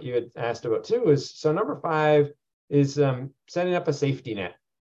back to what you had asked about too, number 5 is setting up a safety net.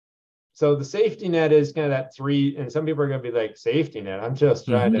 So the safety net is kind of that 3, and some people are going to be like, safety net, I'm just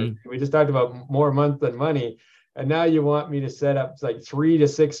trying to, we just talked about more month than money. And now you want me to set up 3 to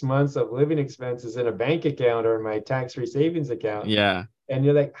 6 months of living expenses in a bank account or in my tax-free savings account. Yeah. And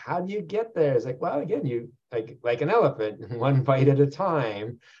you're like, how do you get there? It's well, again, you like an elephant, one bite at a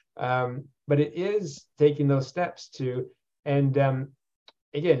time. But it is taking those steps to, and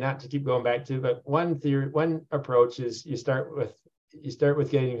again, not to keep going back to, but one approach is you start with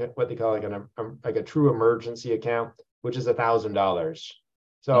getting what they call a true emergency account, which is $1,000.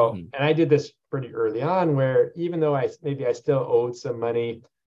 So, and I did this pretty early on, where even though I still owed some money,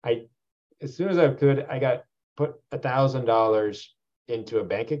 as soon as I could, I put $1,000 into a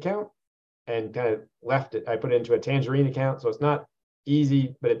bank account and kind of left it. I put it into a Tangerine account, so it's not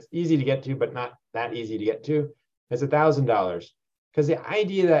easy, but it's easy to get to, but not that easy to get to. It's $1,000, because the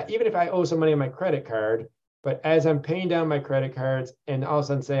idea that even if I owe some money on my credit card, but as I'm paying down my credit cards, and all of a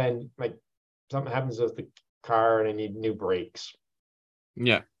sudden say something happens with the car and I need new brakes.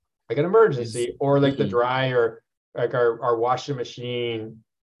 Yeah. Like an emergency, or the dryer, our washing machine,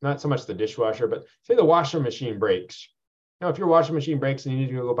 not so much the dishwasher, but say the washing machine breaks. Now, if your washing machine breaks and you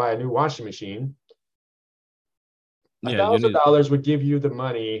need to go buy a new washing machine, $1,000 would give you the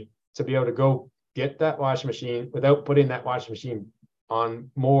money to be able to go get that washing machine without putting that washing machine on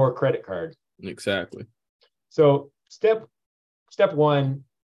more credit card. Exactly. So step 1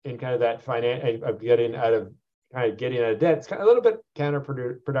 in kind of that of getting out of debt, it's kind of a little bit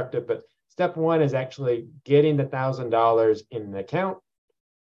counterproductive, but step 1 is actually getting the $1,000 in an account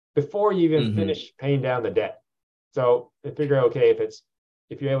before you even finish paying down the debt. So figure out, okay,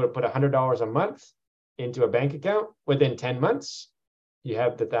 if you're able to put $100 a month into a bank account within 10 months, you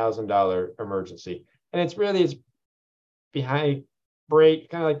have the $1,000 emergency. And it's behind break,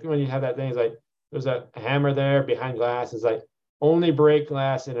 kind of like when you have that thing, it's like there's a hammer there behind glass, is only break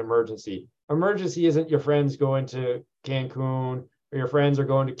glass in emergency. Emergency isn't your friends going to Cancun, or your friends are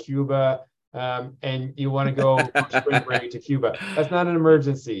going to Cuba, and you want to go on spring break to Cuba. That's not an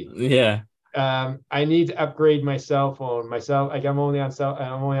emergency. Yeah. I need to upgrade my cell phone. I'm only on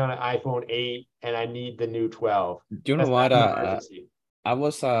an iPhone 8, and I need the new 12. Do you know what?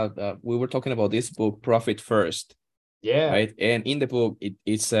 We were talking about this book, Profit First. Yeah. Right. And in the book,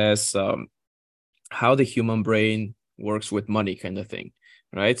 it says how the human brain works with money, kind of thing.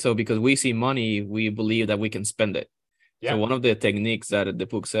 Right. So because we see money, we believe that we can spend it. So Yeah. one of the techniques that the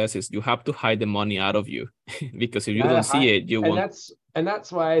book says is you have to hide the money out of you because if you Yeah, don't see it, you and won't.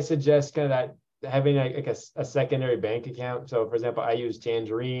 that's why I suggest kind of that having like a secondary bank account. So for example, I use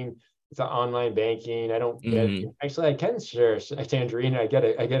Tangerine. It's an online banking. I don't get actually I can share Tangerine. I get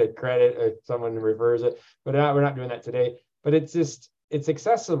a credit if someone refers it, but we're not doing that today. But it's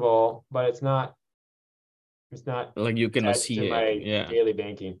accessible, but it's not Like you cannot attached to see it. my Yeah. daily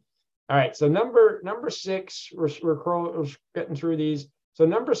banking. All right, so number six, we're getting through these. So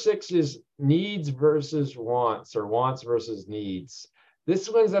number six is needs versus wants, or wants versus needs. Wow. This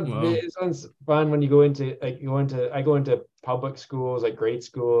one's fun when you go into I go into public schools, like grade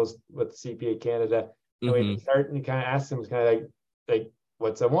schools with CPA Canada, and we start and you kind of ask them kind of like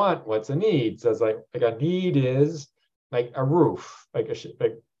what's a want, what's a need. So it's like a need is like a roof, like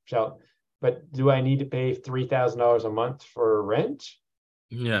shelter. But do I need to pay $3,000 a month for rent?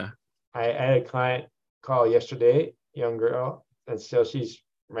 Yeah. I had a client call yesterday, young girl, and so she's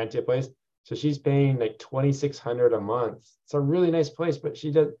renting a place. So she's paying like 2,600 a month. It's a really nice place, but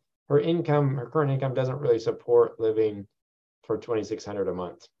her current income doesn't really support living for 2,600 a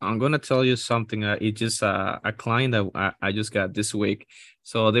month. I'm gonna tell you something. It's just a client that I just got this week.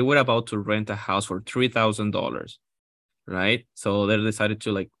 So they were about to rent a house for $3,000, right? So they decided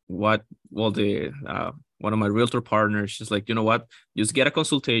to like what? Well, the one of my realtor partners, she's like, you know what? Just get a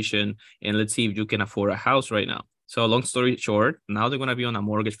consultation and let's see if you can afford a house right now. So long story short, now they're gonna be on a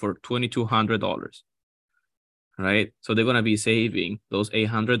mortgage for $2,200, right? So they're gonna be saving those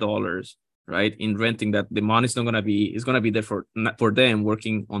 $800, right, in renting. That the money's not gonna be, it's gonna be there for them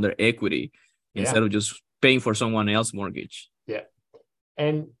working on their equity Yeah. instead of just paying for someone else's mortgage. Yeah.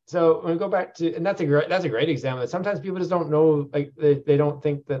 And so when we go back to, and that's a great example. Sometimes people just don't know, like they don't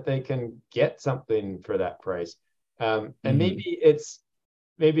think that they can get something for that price. And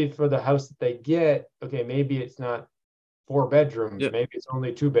maybe for the house that they get, okay, maybe it's not 4 bedrooms, Yeah, maybe it's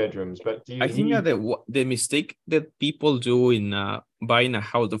only 2 bedrooms, but do you I think need that the mistake that people do in buying a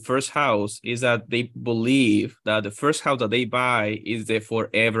house, the first house, is that they believe that the first house that they buy is the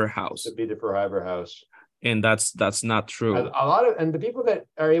forever to house, be the forever house? and that's not true. A lot of, and the people that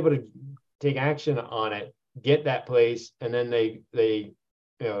are able to take action on it get that place, and then they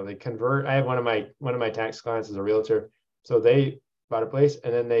convert. I have one of my tax clients is a realtor, so they bought a place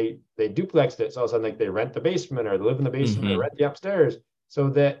and then they duplexed it. So all of a sudden, like they rent the basement or they live in the basement or rent the upstairs, so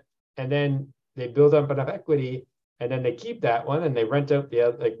that, and then they build up enough equity, and then they keep that one and they rent out the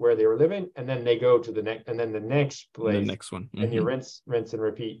other, like where they were living, and then they go to the next, and then the next The place, next one. and you rinse and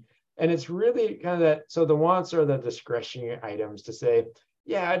repeat. And it's really kind of that. So the wants are the discretionary items to say,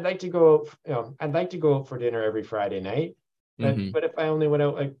 yeah, I'd like to go out for dinner every Friday night, but if I only went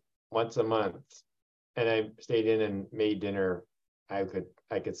out like once a month and I stayed in and made dinner, I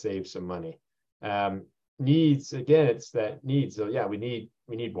could save some money. Needs, again, it's that needs. So yeah, we need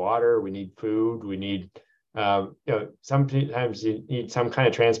water, we need food, we need sometimes you need some kind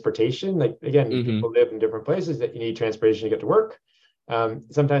of transportation. Like again, people live in different places that you need transportation to get to work.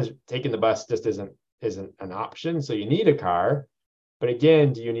 Sometimes taking the bus just isn't an option, so you need a car. But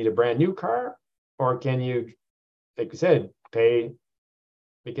again, do you need a brand new car, or can you, like you said, pay?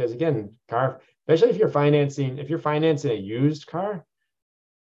 Because again, car, especially if you're financing a used car,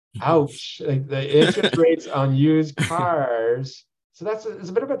 ouch! Like the interest rates on used cars. So it's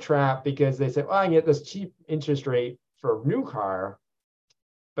a bit of a trap, because they say, well, I can get this cheap interest rate for a new car,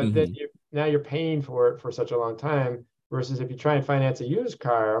 but then now you're paying for it for such a long time. Versus if you try and finance a used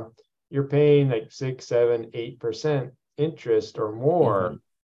car, you're paying like 6, 7, 8% interest or more,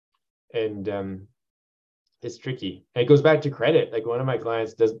 and it's tricky. And it goes back to credit. Like one of my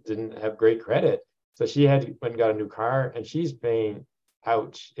clients didn't have great credit, so she had went and got a new car, and she's paying.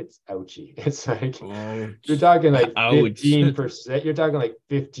 Ouch! It's ouchy. It's like you're talking like Ouch. 15%. You're talking like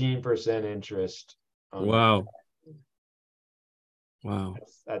 15% interest on that. Wow. Wow.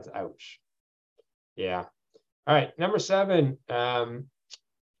 That's ouch. Yeah. All right, number 7.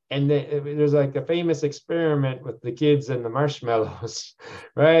 And there's like a famous experiment with the kids and the marshmallows,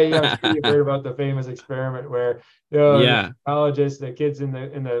 right? I'm sure you've heard about the famous experiment where the psychologist, the kids in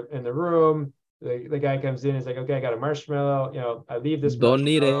the room, the guy comes in and is like, okay, I got a marshmallow. I leave this Don't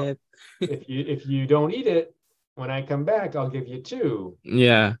need marshmallow. it. If you don't eat it, when I come back, I'll give you 2.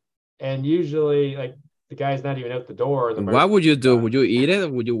 Yeah. And usually, like the guy's not even out the door. What would you do? Would you eat it or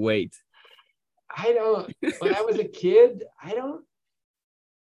would you wait? I don't. When I was a kid, I don't.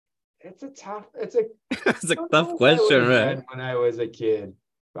 It's a It's a tough question, right? when I was a kid.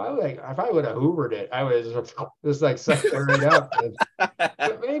 If I would have hoovered it, I would have just like sucked it right up.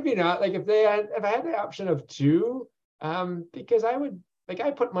 But maybe not. Like if I had the option of 2, because I would like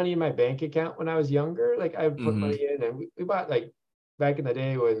I put money in my bank account when I was younger. Like I put money in, and we bought, like back in the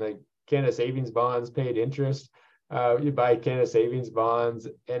day when like Canada Savings bonds paid interest. You buy Canada Savings bonds,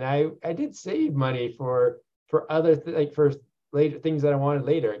 and I did save money for other like for later things that I wanted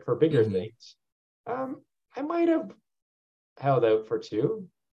later, like for bigger things. I might have held out for two.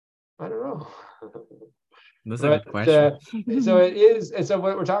 I don't know. That's a But good question. so it is, and so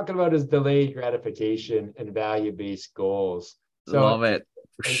what we're talking about is delayed gratification and value-based goals. So Love it.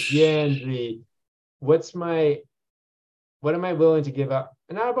 again, what's my what am I willing to give up?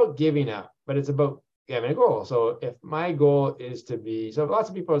 And not about giving up, but it's about having a goal. So if my goal is to be, so lots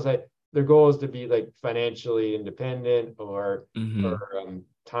of people say their goal is to be like financially independent or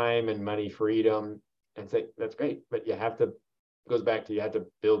time and money freedom. And it's like, that's great, but you have to, it goes back to, you have to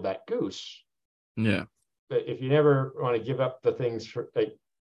build that goose. Yeah. But if you never want to give up the things for like,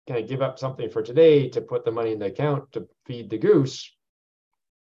 can I give up something for today to put the money in the account to feed the goose?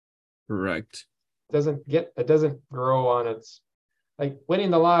 Correct. It doesn't grow on its, like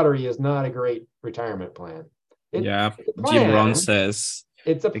winning the lottery is not a great retirement plan. Yeah. It's a Jim Rohn plan. says.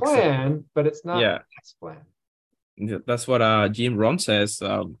 It's a plan, but it's not Yeah. the next plan. That's what Jim Rohn says.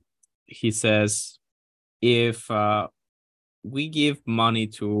 He says, if we give money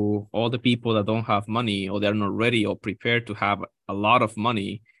to all the people that don't have money, or they're not ready or prepared to have a lot of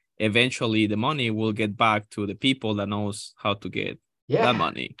money, eventually the money will get back to the people that knows how to get that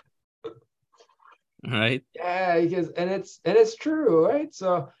money. Right? Yeah, because and it's true, right?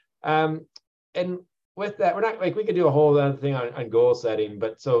 So and with that, we're not like, we could do a whole other thing on goal setting,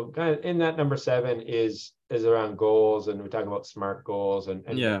 but so kind of in that number 7 is around goals, and we talk about SMART goals and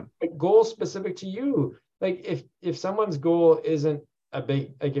like goals specific to you. Like if someone's goal isn't a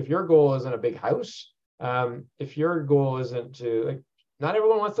big, like if your goal isn't a big house, if your goal isn't to, like, not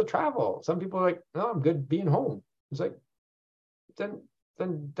everyone wants to travel. Some people are like, no, I'm good being home. It's like, then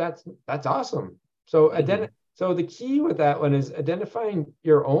that's awesome. So so the key with that one is identifying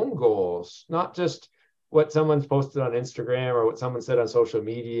your own goals, not just what someone's posted on Instagram or what someone said on social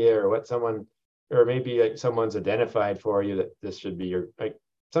media or what someone, or maybe like someone's identified for you that this should be your, like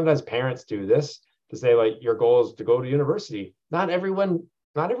sometimes parents do this to say like your goal is to go to university. Not everyone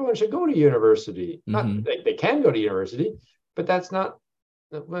should go to university. Not like they can go to university, but that's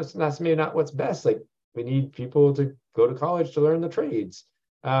maybe not what's best. Like we need people to go to college to learn the trades.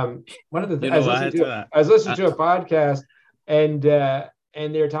 One of the I was listening to a podcast, and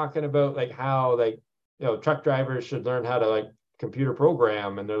they're talking about like how, like, you know, truck drivers should learn how to like computer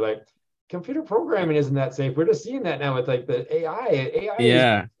program, and they're like, computer programming isn't that safe. We're just seeing that now with like the AI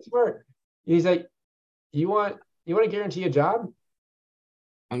is smart. He's like, you want to guarantee a job?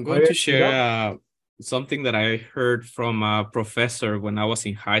 I'm going to share something that I heard from a professor when I was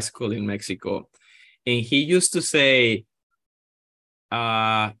in high school in Mexico, and he used to say,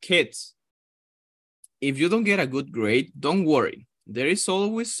 kids, if you don't get a good grade, don't worry. There is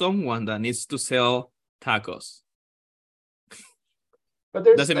always someone that needs to sell tacos. But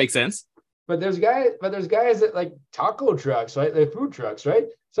does it make sense? But there's guys that like taco trucks, right? They're food trucks, right?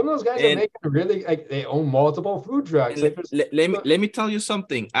 Some of those guys are making really, like, they own multiple food trucks. Like, let me tell you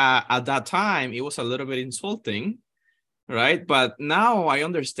something. At that time, it was a little bit insulting, right? But now I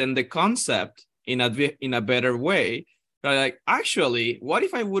understand the concept in a better way. Like, actually, what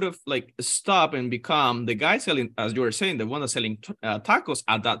if I would have like stopped and become the guy selling, as you were saying, the one that's selling tacos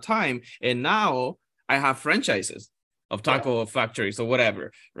at that time, and now I have franchises of taco factories or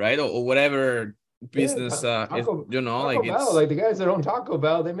whatever, right? Or whatever business, you know, like Bell, it's like the guys that own Taco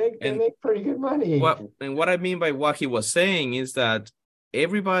Bell, they make pretty good money. What I mean by what he was saying is that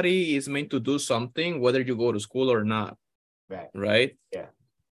everybody is meant to do something, whether you go to school or not. Right? Yeah.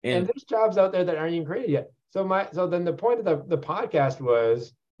 And there's jobs out there that aren't even created yet. So then the point of the podcast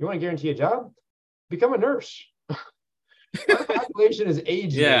was, you want to guarantee a job? Become a nurse. Our population is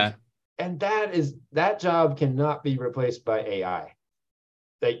aging. Yeah. And that job cannot be replaced by AI.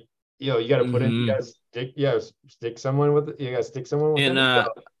 Like, you know, you got to put in, you got to stick someone with you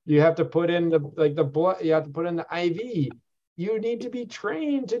have to put in the blood, you have to put in the IV. You need to be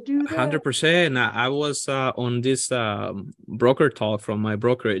trained to do that. 100%. I was on this broker talk from my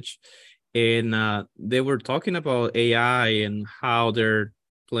brokerage, and they were talking about AI and how they're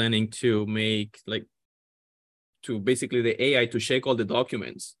planning to make basically the AI to check all the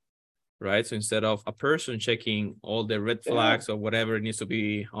documents, right? So instead of a person checking all the red flags or whatever needs to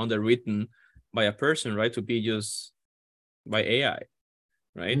be underwritten by a person, right, to be just by AI,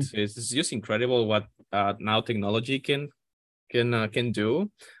 right? So it's just incredible what now technology can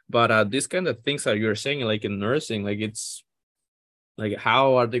do. But these kind of things that you're saying, like in nursing, like it's Like,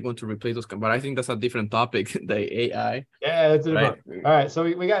 how are they going to replace those? But I think that's a different topic, the AI, Yeah, that's a right? different. All right, so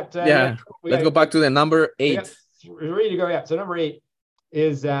we got Yeah. Let's go back to the number we got 8. ready to go. Yeah, so number 8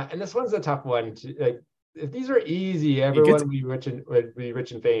 is and this one's a tough one. Like, if these are easy, It gets, everyone would be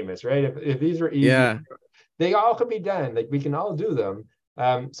rich and famous, right? If these are easy, yeah. they all could be done. Like, we can all do them.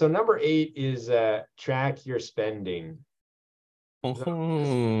 So number 8 is track your spending. So just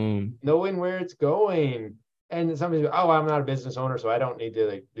Oh, knowing where it's going. And somebody's, oh, I'm not a business owner, so I don't need to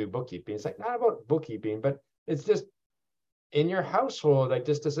like do bookkeeping. It's like not about bookkeeping, but it's just in your household, like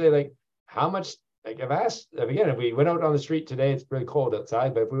just to say, like, how much, like I've asked, again, if we went out on the street today, it's really cold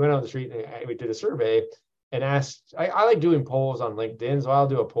outside, but if we went on the street and we did a survey and asked, I like doing polls on LinkedIn, so I'll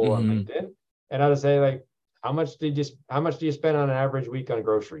do a poll on mm-hmm. LinkedIn, and I'll just say, like, how much do you spend on an average week on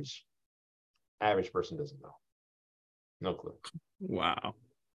groceries? Average person doesn't know. No clue. Wow.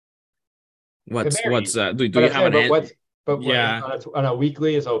 It What's varies, do but you I'm have saying, an end? but what Yeah. on a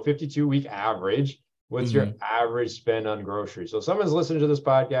weekly, so 52-week average, what's your Mm-hmm. average spend on groceries? So someone's listening to this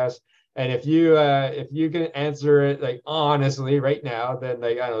podcast, and if you can answer it like honestly right now, then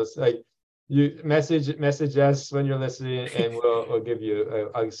like I don't know, it's like you message us when you're listening, and we'll give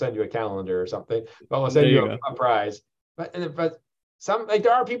you I'll send you a calendar or something, but we'll There send you you go. a prize. But some, like,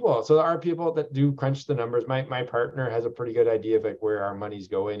 there are people, so there are people that do crunch the numbers. My partner has a pretty good idea of like where our money's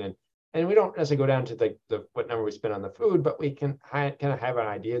going, and we don't necessarily go down to like the what number we spend on the food, but we can kind of have an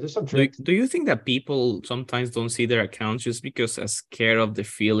idea. There's some tricks. Do you think that people sometimes don't see their accounts just because are scared of the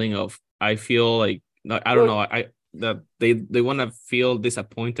feeling of, I feel like, I don't Well, know, I that they want to feel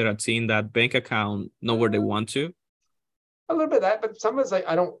disappointed at seeing that bank account not where they want to? a little bit of that, but some of it's like,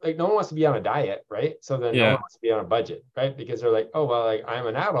 I don't like, no one wants to be on a diet, right? So then no one Yeah. wants to be on a budget, right? Because they're like, oh well, like, I'm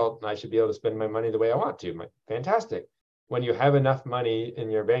an adult and I should be able to spend my money the way I want to. Fantastic. When you have enough money in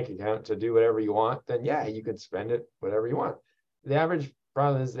your bank account to do whatever you want, then yeah, you can spend it whatever you want. The average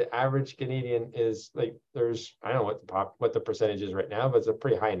problem is the average Canadian is like, there's, I don't know what the percentage is right now, but it's a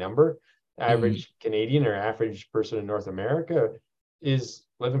pretty high number. Mm-hmm. Average Canadian or average person in North America is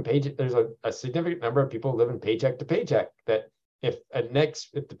living paycheck. There's a significant number of people living paycheck to paycheck, that if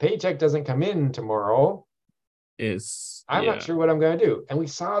the paycheck doesn't come in tomorrow, Is, I'm not yeah. sure what I'm going to do. And we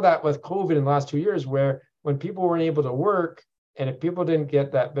saw that with COVID in the last 2 years, where when people weren't able to work, and if people didn't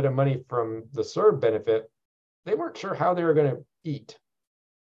get that bit of money from the CERB benefit, they weren't sure how they were going to eat,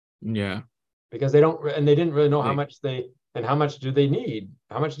 Yeah. because they didn't really know how Like, much how much do they need?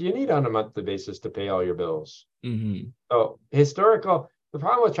 How much do you need on a monthly basis to pay all your bills? mm-hmm. So the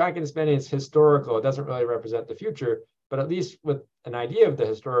problem with tracking spending is historical. It doesn't really represent the future, but at least with an idea of the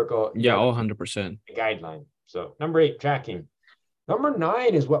historical, you Yeah, have 100%. a guideline. So number 8, tracking. Number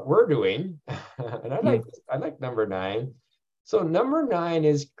 9 is what we're doing. And I like number 9. So number 9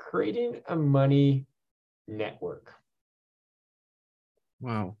 is creating a money network.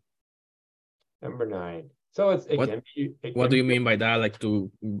 Wow. Number 9. So it What can be, what do you mean by that? Like, to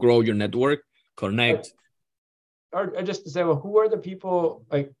grow your network, connect? or just to say, well, who are the people,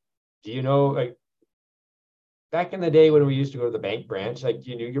 like, do you know, like, back in the day when we used to go to the bank branch, like,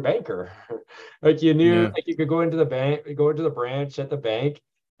 you knew your banker. Like, you knew, Yeah. like, you could go into the branch at the bank,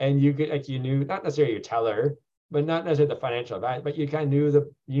 and you could, like, you knew not necessarily your teller, but not necessarily the financial advisor, but you kind of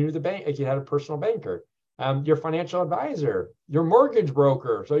knew the bank, like, you had a personal banker. Your financial advisor, your mortgage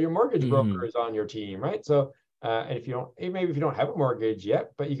broker. So your mortgage broker Mm-hmm. is on your team, right? So and if you don't, maybe if you don't have a mortgage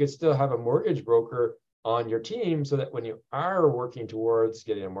yet, but you could still have a mortgage broker on your team, so that when you are working towards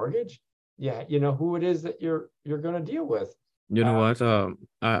getting a mortgage, yeah, you know who it is that you're going to deal with. You know Uh,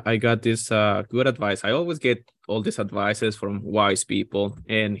 what? I got this good advice. I always get all these advices from wise people,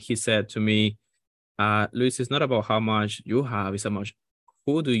 and he said to me, Luis, it's not about how much you have, it's how much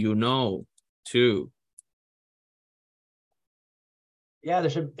who do you know too. yeah,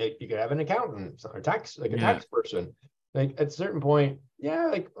 you could have an accountant or a Yeah. tax person. Like, at a certain point, yeah,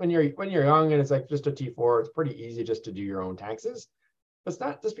 like when you're young and it's like just a T4, it's pretty easy just to do your own taxes. But it's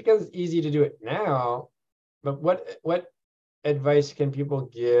not just because it's easy to do it now, but what advice can people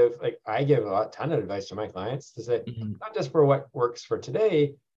give? Like, I give a ton of advice to my clients to say, Mhm. not just for what works for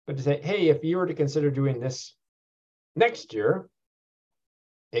today, but to say, hey, if you were to consider doing this next year,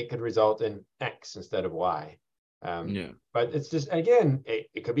 it could result in X instead of Y. Yeah. But it's just, again,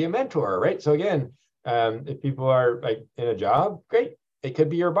 it could be a mentor, right? So again, if people are like in a job, great, it could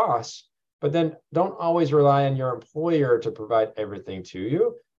be your boss, but then don't always rely on your employer to provide everything to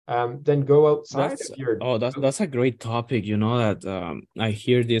you. Then go outside That's of your. oh that's a great topic, you know, that I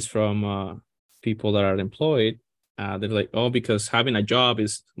hear this from people that are employed. They're like, oh, because having a job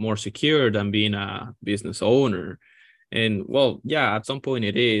is more secure than being a business owner. And well, yeah, at some point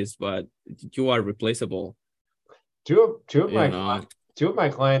it is, but you are replaceable. Two of You my know, two of my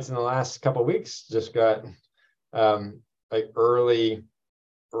clients in the last couple of weeks just got like early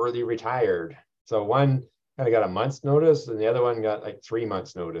retired. So one kind of got a month's notice, and the other one got like 3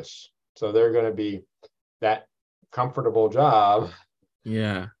 months notice. So they're going to be that comfortable job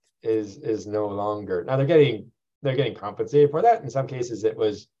yeah, is no longer. Now they're getting compensated for that. In some cases,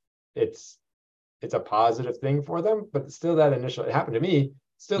 it's it's a positive thing for them, but still that initial, it happened to me,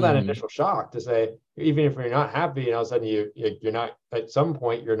 still that mm-hmm. initial shock to say, even if you're not happy and all of a sudden you're not, at some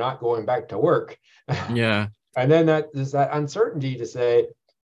point you're not going back to work. Yeah, And then there's that uncertainty to say,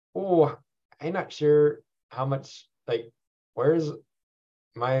 oh, I'm not sure how much, like, where's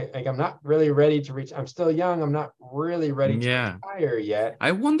like, I'm not really ready to reach, I'm still young, I'm not really ready to yeah. retire yet.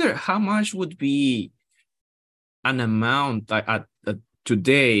 I wonder how much would be an amount like at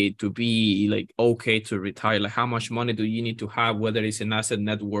today to be like okay to retire. Like how much money do you need to have, whether it's an asset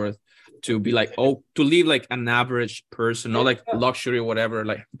net worth, to be like, oh, to live like an average person, not like Yeah. luxury or whatever?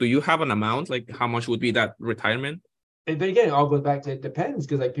 Like, do you have an amount? Like how much would be that retirement? But again, it all goes back to, it depends,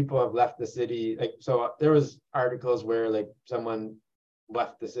 because like people have left the city. Like, so there was articles where like someone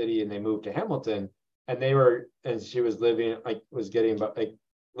left the city and they moved to Hamilton, and she was living, like, was getting about like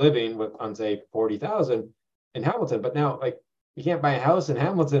living with, on say 40,000 in Hamilton. But now, like, you can't buy a house in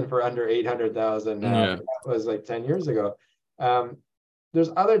Hamilton for under 800,000 now. Yeah, That was like 10 years ago. Um, there's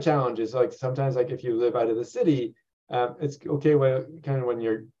other challenges. Like sometimes, like if you live out of the city, it's okay when kind of when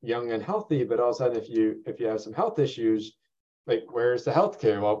you're young and healthy, but all of a sudden if you have some health issues, like, where's the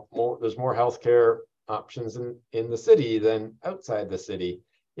healthcare? Well, there's more healthcare options in the city than outside the city.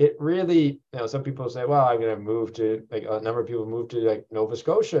 It really, some people say, well, I'm going to move to, like, a number of people move to like Nova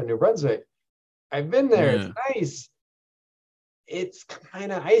Scotia, New Brunswick. I've been there. It's yeah. nice. It's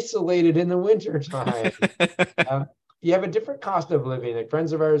kind of isolated in the winter time. Um, you have a different cost of living. Like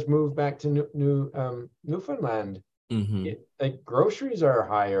friends of ours moved back to Newfoundland. Mm-hmm. Like groceries are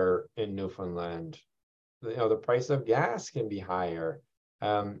higher in Newfoundland. The price of gas can be higher.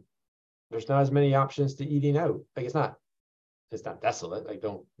 Um, there's not as many options to eating out. Like it's not desolate. Like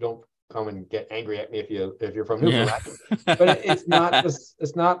don't come and get angry at me if you're from Yeah. Newfoundland. But it's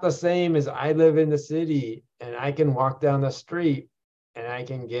not the same as I live in the city and I can walk down the street and I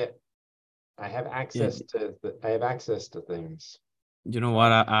have access You to things. know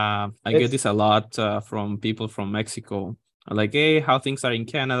what? I get It's this a lot from people from Mexico. Like, hey, how things are in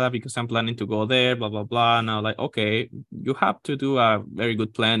Canada because I'm planning to go there, blah blah blah. And I'm like, okay, you have to do a very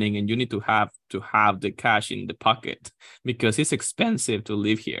good planning, and you need to have the cash in the pocket because it's expensive to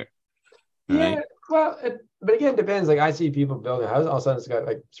live here, Yeah, right? well, but again, it depends. Like I see people building a house, all of a sudden it's got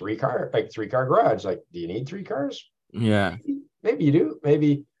like three car garage. Like, do you need three cars? Yeah, Maybe you do,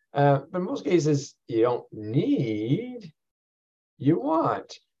 maybe. But in most cases, you don't need. You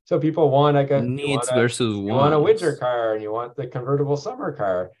want. So people want like you want needs a versus you want a winter wants. car and you want the convertible summer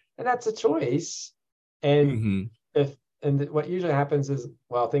car, and that's a choice. And Mm-hmm. if and what usually happens is,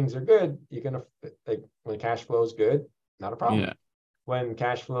 while things are good, you can, like, when cash flow is good, not a problem. Yeah. When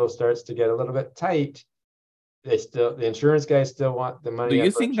cash flow starts to get a little bit tight, the insurance guys still want the Do money you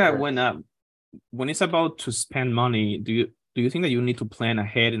up for think that insurance. when it's about to spend money, do you think that you need to plan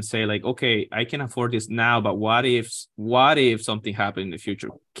ahead and say like, okay, I can afford this now, but what if something happened in the future?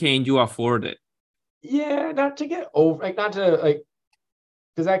 Can you afford it? Yeah, not to get over, like, not to, like,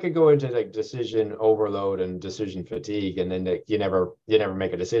 because that could go into like decision overload and decision fatigue, and then like, you never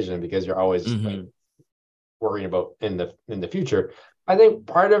make a decision because you're always like Mm-hmm. worrying about in the future. I think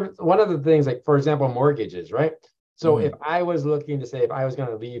one of the things, like, for example, mortgages, right? So if Mm-hmm. I was looking to say, if I was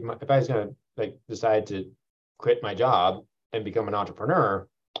going to if I was going to, like, decide to quit my job and become an entrepreneur,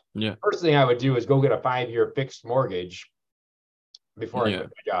 Yeah. first thing I would do is go get a 5-year fixed mortgage before I Yeah.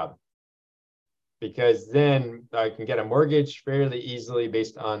 quit my job, because then I can get a mortgage fairly easily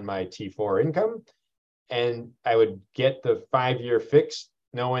based on my T4 income. And I would get the 5-year fix,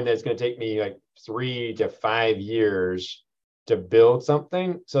 knowing that it's going to take me like 3 to 5 years to build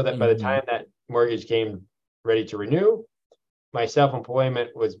something, so that by the Mm-hmm. time that mortgage came ready to renew, my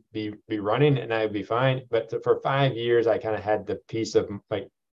self-employment was be running and I would be fine. But for 5 years, I kind of had the peace of, like,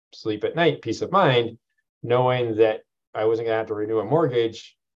 sleep at night, peace of mind, knowing that I wasn't going to have to renew a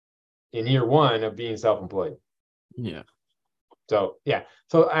mortgage in year one of being self-employed. Yeah. So yeah,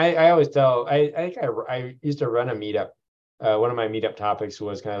 so I always tell, I think I used to run a meetup. One of my meetup topics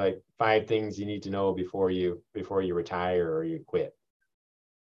was kind of like 5 things you need to know before you retire or you quit.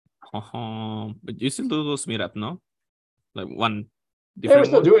 But you still do those meetup, no? Like one Yeah, we're different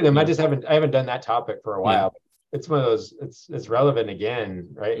still one? doing them. I Yeah. just haven't done that topic for a Yeah. while. It's one of those. It's relevant again,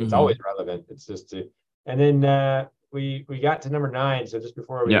 right? It's always Mm-hmm. relevant. It's just to, and then we got to number 9. So just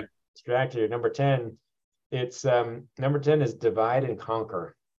before Yeah. we distracted, number 10. It's number 10 is divide and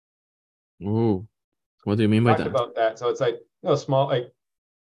conquer. Ooh, what do you mean by Talked that? about that. So it's like, small, like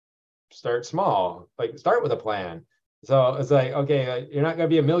start small, like start with a plan. So it's like, okay, you're not going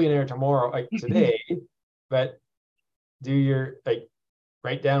to be a millionaire tomorrow, like today, but do your, like,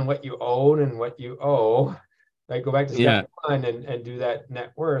 write down what you own and what you owe. Like, go back to Yeah, step one and do that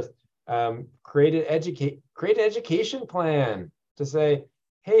net worth. Create an education plan to say,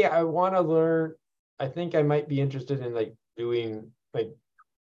 hey, I want to learn. I think I might be interested in like doing like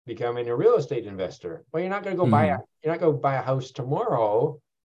becoming a real estate investor. Well, hmm, you're not going to buy a house tomorrow,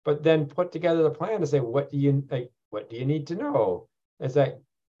 but then put together the plan to say, what do you need to know? It's like,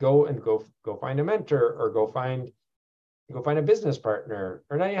 go find a mentor, or go find a business partner,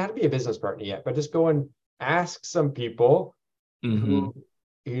 or not even have to be a business partner yet, but just go and ask some people hmm, who,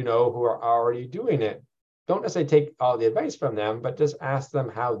 who are already doing it. Don't necessarily take all the advice from them, but just ask them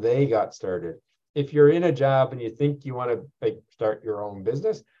how they got started. If you're in a job and you think you want to like start your own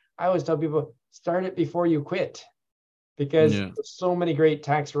business, I always tell people, start it before you quit, because yeah, there's so many great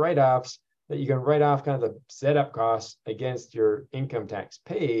tax write-offs that you can write off kind of the setup costs against your income tax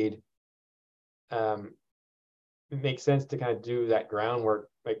paid. um, it makes sense to kind of do that groundwork,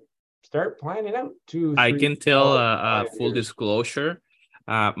 like start planning out two, I three, can tell, full 4, 5 years. disclosure.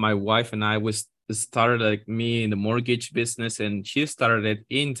 My wife and I was started like me in the mortgage business, and she started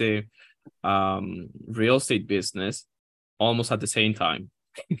in the real estate business almost at the same time.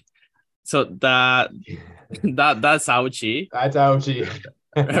 So that's ouchy, That's ouchie.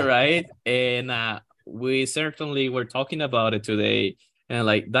 right? And we certainly were talking about it today, and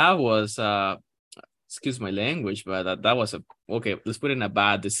like that was excuse my language, but that was a okay. Let's put in a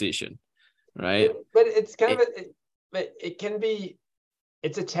bad decision, right? But it's kind of It, but it can be,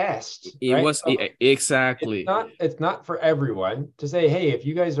 it's a test, it right? was So exactly, it's not for everyone to say, hey, if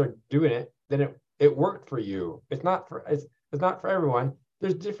you guys are doing it, then it worked for you. It's not for everyone.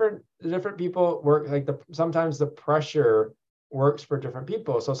 There's different people work, like sometimes the pressure works for different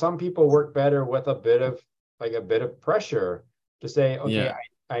people. So some people work better with a bit of pressure to say, okay,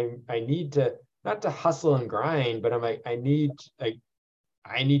 yeah, I need to, not to hustle and grind, but I'm like, I need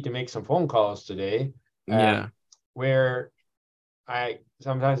to make some phone calls today. yeah, Where I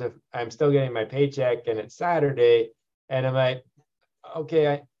sometimes, if I'm still getting my paycheck and it's Saturday, and I'm like,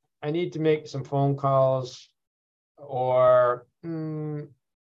 okay, I need to make some phone calls, or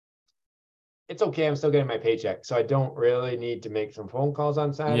it's okay, I'm still getting my paycheck, so I don't really need to make some phone calls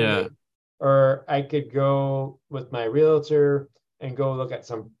on Saturday. yeah, Or I could go with my realtor and go look at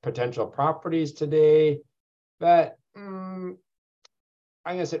some potential properties today. But I'm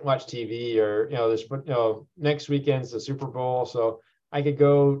gonna sit and watch TV, or next weekend's the Super Bowl, so I could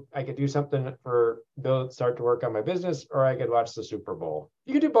do something for start to work on my business, or I could watch the Super Bowl.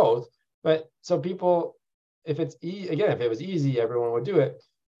 You could do both, but so people, if again, if it was easy, everyone would do it.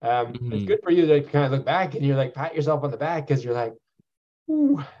 It's mhm. good for you to kind of look back and you're like, pat yourself on the back, because you're like,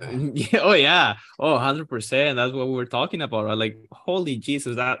 ooh, Yeah, oh yeah, oh 100%. That's what we were talking about, right? Like, holy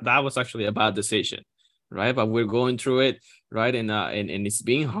Jesus, that was actually a bad decision, right? But we're going through it, right? And it's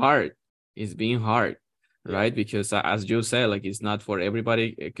being hard. It's being hard, yeah, right? Because as you said, like it's not for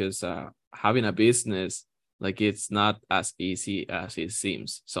everybody. Because having a business, like it's not as easy as it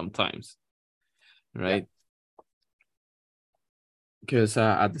seems sometimes, yeah, right? Because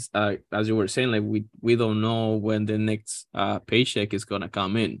as you were saying, like we don't know when the next paycheck is gonna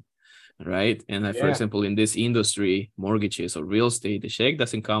come in, right? And for yeah. example, in this industry, mortgages or real estate, the check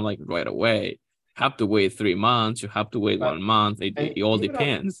doesn't come like right away. You have to wait 3 months. You have to wait But 1 month. and It all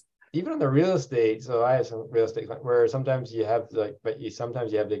depends. even on the real estate, so I have some real estate where sometimes you have like, but you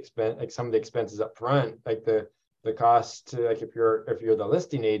sometimes you have the expense, like some of the expenses up front, like the cost to, like, if you're the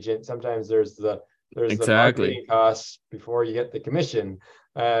listing agent, sometimes there's the Exactly. marketing costs before you get the commission.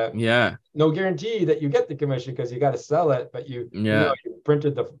 Uh, Yeah. no guarantee that you get the commission, because you got to sell it, but Yeah. you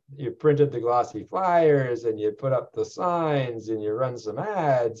printed the glossy flyers, and you put up the signs, and you run some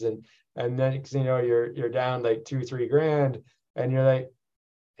ads, and then you're down like 2-3 grand, and you're like,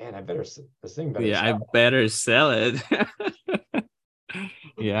 man, this thing better Yeah. I sell. better sell it.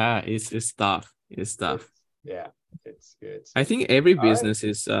 Yeah. It's tough. It's It's tough. yeah, it's good. I So think every all right, business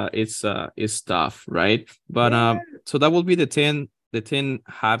is tough, right? But yeah, so that will be the ten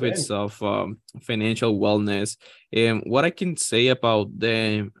habits then of financial wellness. And what I can say about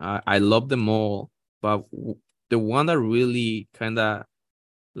them, I love them all, but the one that really kind of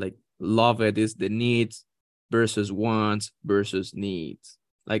like love it is the needs versus wants versus needs.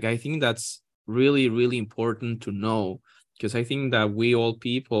 Like I think that's really really important to know, because I think that we all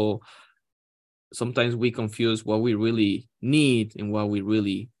people sometimes we confuse what we really need and what we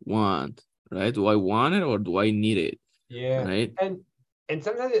really want, right? Do I want it or do I need it, Yeah. right? And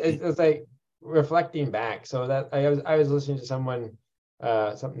sometimes it's like reflecting back. So that I was listening to someone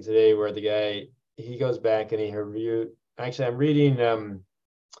something today where the guy he goes back and he reviewed. Actually, I'm reading um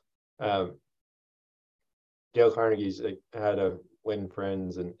Dale Carnegie's like How to Win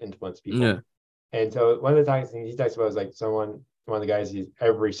Friends and Influence People. Yeah, And so one of the things he talks about is like one of the guys, he's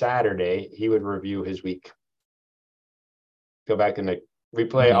every Saturday he would review his week, go back and like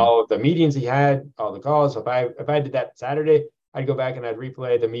replay mm-hmm. all of the meetings he had, all the calls. So if I did that Saturday, I'd go back and I'd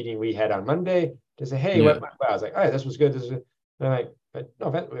replay the meeting we had on Monday to say, hey, Yeah, what I was like, oh, this was good. This was good. And I'm like, but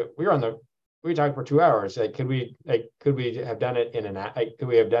no, we were we talked for 2 hours. Like, could we have done it could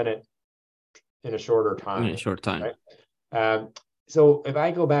we have done it in a shorter in a time? short time. Right. So if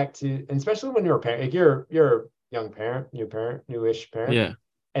I go back to, and especially when you're a parent, like you're a young parent, newish parent, Yeah.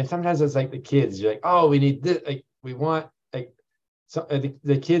 and sometimes it's like the kids, you're like, oh, we need this, like we want like so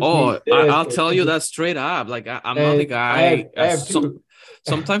the kids need Oh, this, I'll tell you that straight up. Like I'm not the and guy. I have two.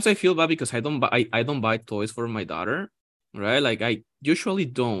 Sometimes I feel bad because I don't buy toys for my daughter, right? Like I usually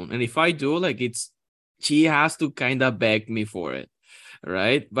don't, and if I do, like she has to kind of beg me for it,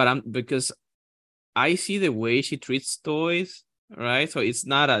 right? But I'm because I see the way she treats toys, right? So it's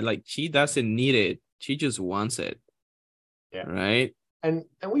not like she doesn't need it; she just wants it, Yeah. right? And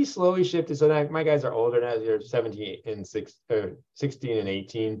we slowly shifted. So now my guys are older now. They're 17 and 16 and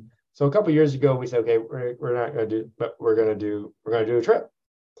 18. So a couple of years ago, we said, okay, we're not going to do, but we're going to do a trip.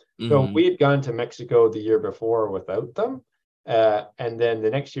 So Mm-hmm. we had gone to Mexico the year before without them. And then the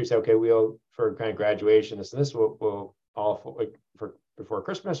next year, said, okay, we'll, for kind of graduation, this we'll all for before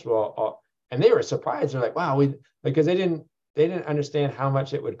Christmas, we'll all, and they were surprised. They're like, wow, because they didn't understand how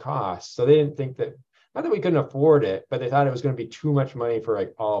much it would cost. So they didn't think that, not that we couldn't afford it, but they thought it was going to be too much money for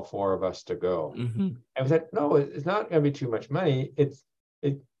like all four of us to go. Mm-hmm. And we said, no, it's not going to be too much money. It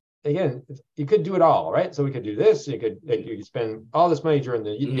again, you could do it all, right? So we could do this. You could spend all this money during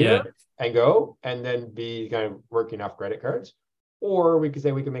the Yeah. year and go, and then be kind of working off credit cards. Or we could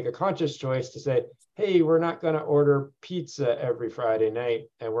say we can make a conscious choice to say, hey, we're not going to order pizza every Friday night,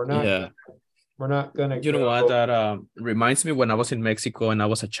 and Yeah. we're not going to You know what? go. That reminds me when I was in Mexico and I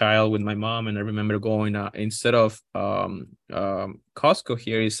was a child with my mom, and I remember going instead of Costco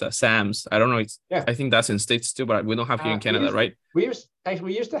here is Sam's. I don't know. Yeah, I think that's in States too, but we don't have here in Canada, right? we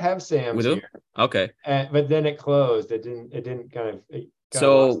used to have We Sam's do. here, Okay. but then it closed. It didn't kind of it kind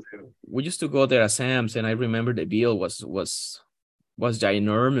of lost. So we used to go there at Sam's, and I remember the bill was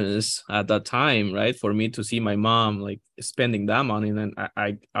ginormous at that time, right? For me to see my mom like spending that money, and then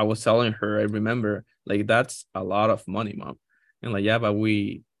I was telling her, I remember like that's a lot of money, mom, and like yeah, but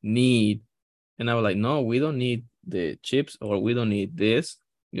we need, and I was like, no, we don't need the chips or we don't need this,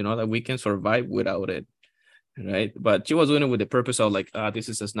 that we can survive without it, right? But she was doing it with the purpose of like, this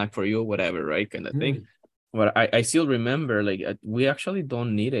is a snack for you, whatever, right, kind of thing. Hmm. But I still remember like we actually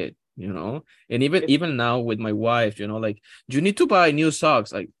don't need it, and even now with my wife, like you need to buy new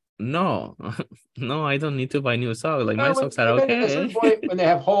socks, like no, no, I don't need to buy new socks, like my socks are Even at a okay. certain point when they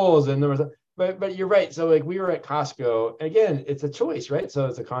have holes and there was but you're right. So like we were at Costco again, it's a choice, right? So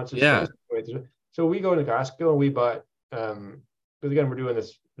it's a conscious Yeah. choice. So we go to Costco and we bought because again we're doing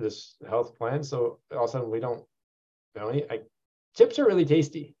this health plan. So all of a sudden we don't chips are really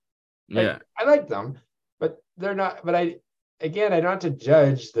tasty. Yeah. I like them, but they're not. But I don't have to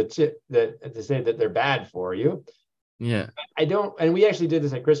judge the chip that to say that they're bad for you. Yeah. I don't, and we actually did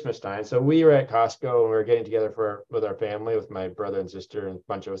this at Christmas time. So we were at Costco and we were getting together with our family, with my brother and sister and a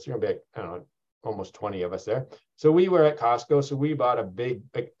bunch of us. You're gonna be, I don't know, almost 20 of us there. So we were at Costco. So we bought a big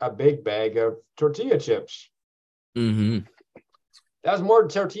bag of tortilla chips. Mm-hmm. That was more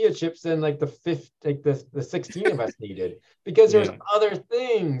tortilla chips than like the 16 of us needed, because there's Yeah. other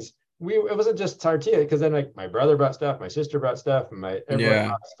things. It wasn't just tortilla, because then like my brother brought stuff, my sister brought stuff, and everyone Yeah.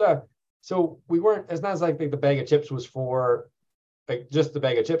 brought stuff. So we weren't, it's not like the bag of chips was for like just the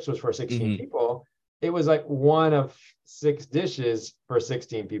bag of chips was for 16 Mm-hmm. people. It was like one of 6 dishes for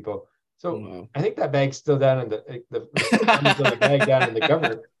 16 people. So Wow. I think that bag's still down in the bag down in the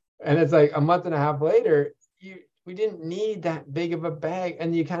cupboard. And it's like a month and a half later, we didn't need that big of a bag.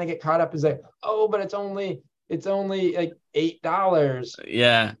 And you kind of get caught up as like, oh, but it's only like $8.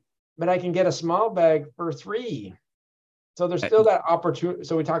 Yeah. But I can get a small bag for $3. So there's still that opportunity.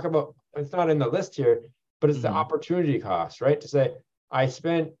 So we talk about, it's not in the list here, but it's the Mm-hmm. opportunity cost, right? To say, I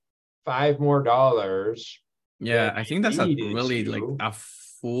spent $5 more than Yeah, I I think that's a needed really like to. a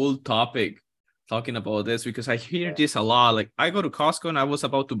full topic talking about this, because I hear Yeah. this a lot. Like I go to Costco and I was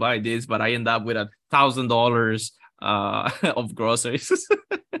about to buy this, but I end up with $1,000 of groceries.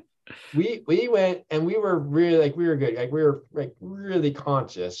 We went and we were really like, we were good. Like we were like really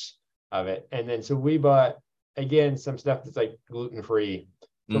conscious of it. And then so we bought again some stuff that's like gluten-free.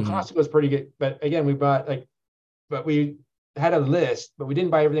 So Mm-hmm. Costco was pretty good. But again, we bought like, but we had a list, but we didn't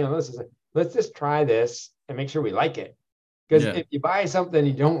buy everything on the list. It's like, let's just try this and make sure we like it. Because Yeah. if you buy something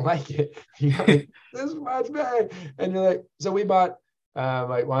you don't like it, you're like, this is much better. And you're like, so we bought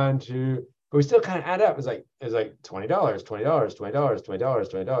like one, two, but we still kind of add up. It's like $20, $20, $20, $20,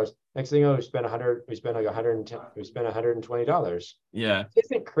 $20. Next thing you know, we spent 100, we spent like 110, we spent $120. Yeah. It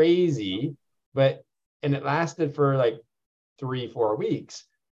isn't crazy, but and it lasted for like 3, 4 weeks.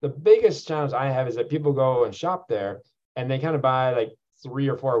 The biggest challenge I have is that people go and shop there and they kind of buy like 3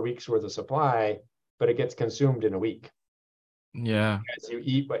 or 4 weeks worth of supply, but it gets consumed in a week. Yeah. Because you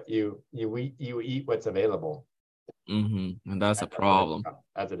eat what you eat what's available. Mm-hmm. And that's a That's a different problem. problem.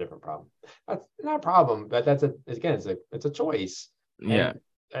 That's a different problem. That's not a problem, but that's again, it's a choice. Yeah.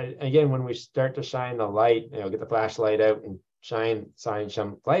 And again, when we start to shine the light, get the flashlight out and shine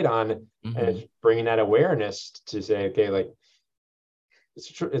some light on, and Mm-hmm. it's bringing that awareness to say, okay, like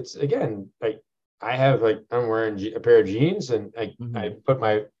it's again like I have like I'm wearing a pair of jeans and I put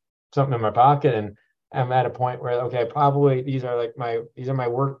something in my pocket and I'm at a point where okay, probably these are my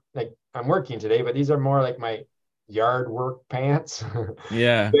work, like I'm working today, but these are more like my yard work pants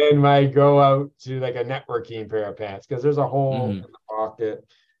Yeah. than my go out to like a networking pair of pants because there's a hole Mm-hmm. in the pocket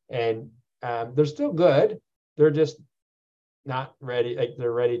and they're still good. They're just not ready. Like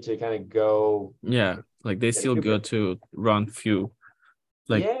they're ready to kind of go. Yeah. Like they still good to run few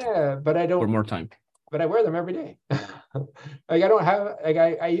like Yeah, but I for don't. more time. But I wear them every day. Like I don't have like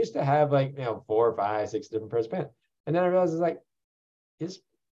I used to have like 4, 5, 6 different pairs of pants, and then I realized it's like just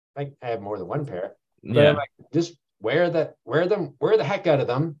like I have more than one pair, but I'm Yeah. like just wear the heck out of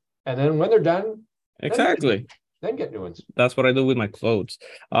them, and then when they're done, then Exactly. get new ones. That's what I do with my clothes.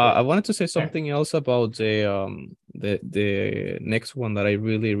 Yeah. I wanted to say something else about the next one that I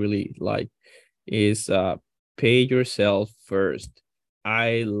really, really like is pay yourself first.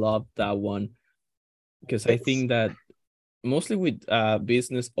 I love that one because I It's think that mostly with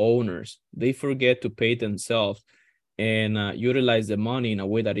business owners, they forget to pay themselves and utilize the money in a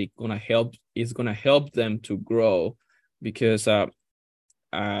way that it's gonna help them to grow because uh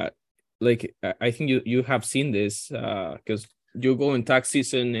like I think you have seen this because you go in tax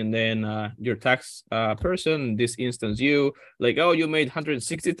season and then your tax person, in this instance you, like, oh, you made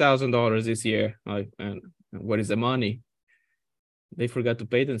 $160,000 this year, like, and what is the money? They forgot to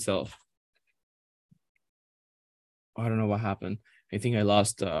pay themselves. I don't know what happened. I think I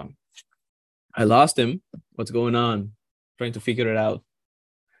lost him. What's going on? Trying to figure it out.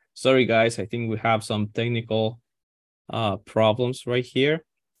 Sorry guys, I think we have some technical problems right here.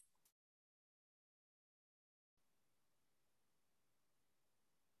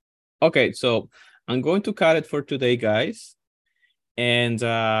 Okay, so I'm going to cut it for today, guys. And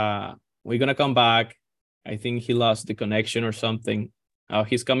we're gonna come back. I think he lost the connection or something. Oh,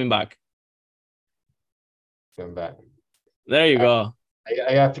 he's coming back. coming back. There you go.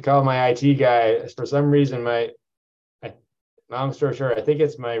 I have to call my IT guy for some reason. Long story short, I think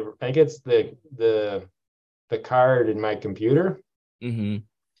it's the card in my computer Mm-hmm.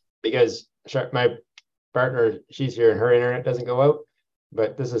 because my partner, she's here and her internet doesn't go out.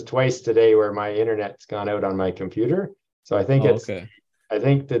 But this is twice today where my internet's gone out on my computer. So Oh, okay. I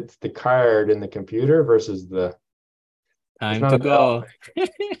think that's the card in the computer versus it's Time not to a bill. go.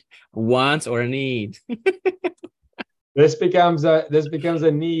 Wants or need. This becomes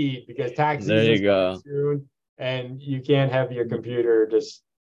a need because tax There season you starts go. soon and you can't have your computer just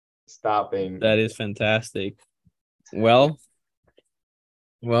stopping. That is fantastic. Well,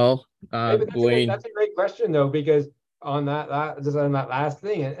 Hey, but Dwayne. that's a great question though, because just on that last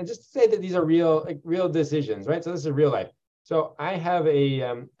thing, and just to say that these are real decisions, right? So this is real life. So I have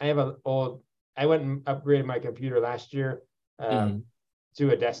I went and upgraded my computer last year Mhm. to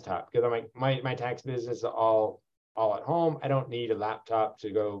a desktop because I'm like my tax business is all at home. I don't need a laptop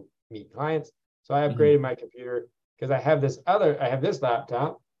to go meet clients. So I Mhm. upgraded my computer because I have this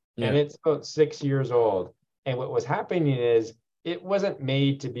laptop and Yeah. it's about 6 years old. And what was happening is it wasn't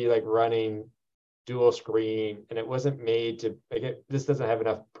made to be like running dual screen and it wasn't made to this doesn't have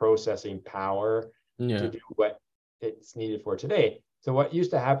enough processing power to Yeah. do what it's needed for today. So what used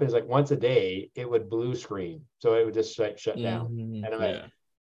to happen is like once a day it would blue screen, so it would just like shut down. And I'm like, Yeah.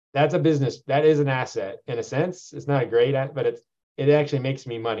 that's a business, that is an asset in a sense. It's not a great but it actually makes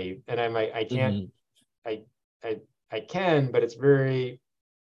me money. And I'm like, I can't Mhm. I I I can, but it's very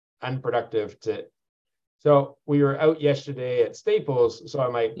unproductive to. So we were out yesterday at Staples. So I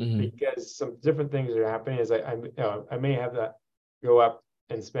might, Mhm. because some different things are happening, is I may have to go up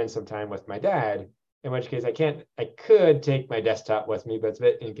and spend some time with my dad. in which case I could take my desktop with me, but it's a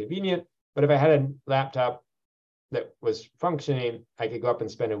bit inconvenient. But if I had a laptop that was functioning, I could go up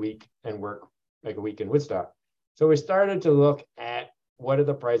and spend a week and work like a week in Woodstock. So we started to look at what are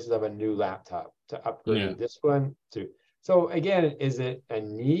the prices of a new laptop to upgrade this one to. So again, is it a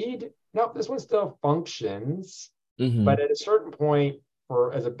need? No, this one still functions, but at a certain point,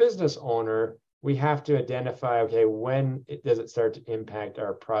 as a business owner, we have to identify, okay, when does it start to impact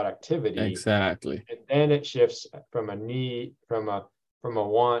our productivity? Exactly. And then it shifts from a need, from a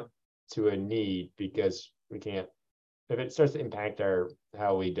want to a need, because we can't, if it starts to impact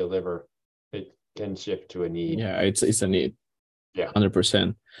how we deliver, it can shift to a need. Yeah, it's a need. Yeah.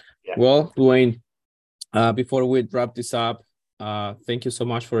 100%. Yeah. Well, Dwayne, before we wrap this up, thank you so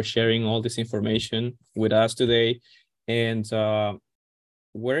much for sharing all this information with us today. And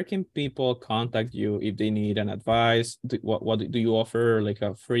where can people contact you if they need an advice? What do you offer, like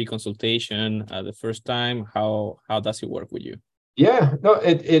a free consultation the first time? How does it work with you? Yeah, no,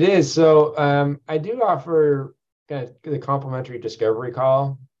 it is. So I do offer kind of the complimentary discovery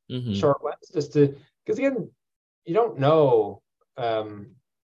call, short ones, just to, because again, you don't know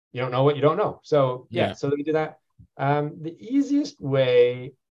what you don't know. So yeah, so we do that. The easiest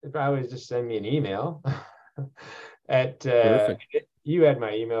way is probably just send me an email at Perfect. you had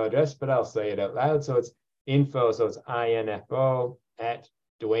my email address, but I'll say it out loud. So it's info, so it's info at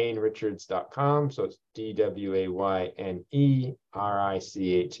DwayneRichards.com. So it's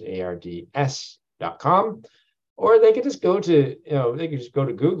DwayneRichards.com. Or they could just go to,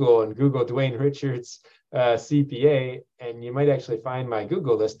 Google and Google Dwayne Richards CPA, and you might actually find my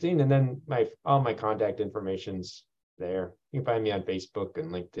Google listing, and then all my contact information's there. You can find me on Facebook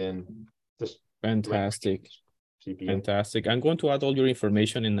and LinkedIn. Just fantastic. CPA. Fantastic. I'm going to add all your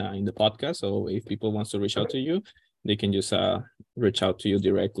information in the podcast. So if people want to reach out to you, they can just reach out to you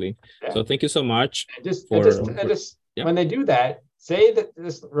directly. Yeah. So thank you so much. When they do that, say that,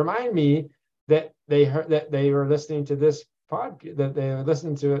 just remind me that they were listening to this that they were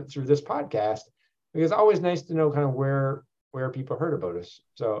listening to it through this podcast, because it's always nice to know kind of where people heard about us.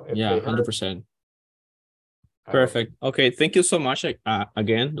 So if they 100%. Perfect. Okay. Thank you so much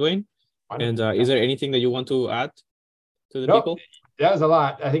again, Dwayne. And is there anything that you want to add to the people? That was a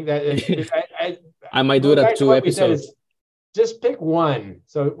lot. I think that I might do that 2 episodes. Just pick one.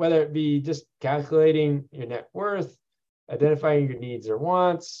 So whether it be just calculating your net worth, identifying your needs or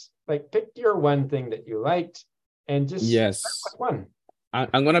wants, like pick your one thing that you liked and just start with one.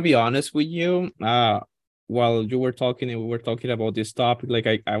 I'm gonna be honest with you. While you were talking and we were talking about this topic,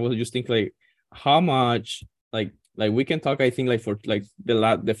 like I was just thinking like how much like we can talk, I think, like for like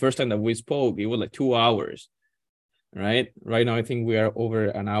the first time that we spoke, it was like 2 hours. Right now I think we are over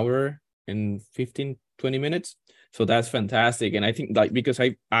an hour and 15-20 minutes, so that's fantastic. And I think like, because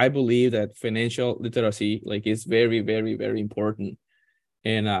I believe that financial literacy like is very, very, very important,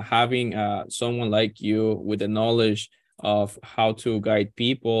 and having someone like you with the knowledge of how to guide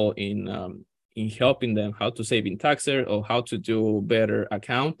people in helping them how to save in taxes or how to do better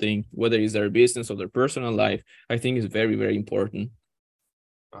accounting, whether it's their business or their personal life, I think is very, very important.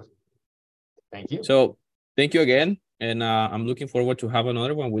 Awesome. Thank you. So thank you again. And I'm looking forward to have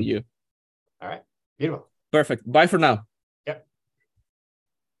another one with you. All right. Beautiful. Perfect. Bye for now.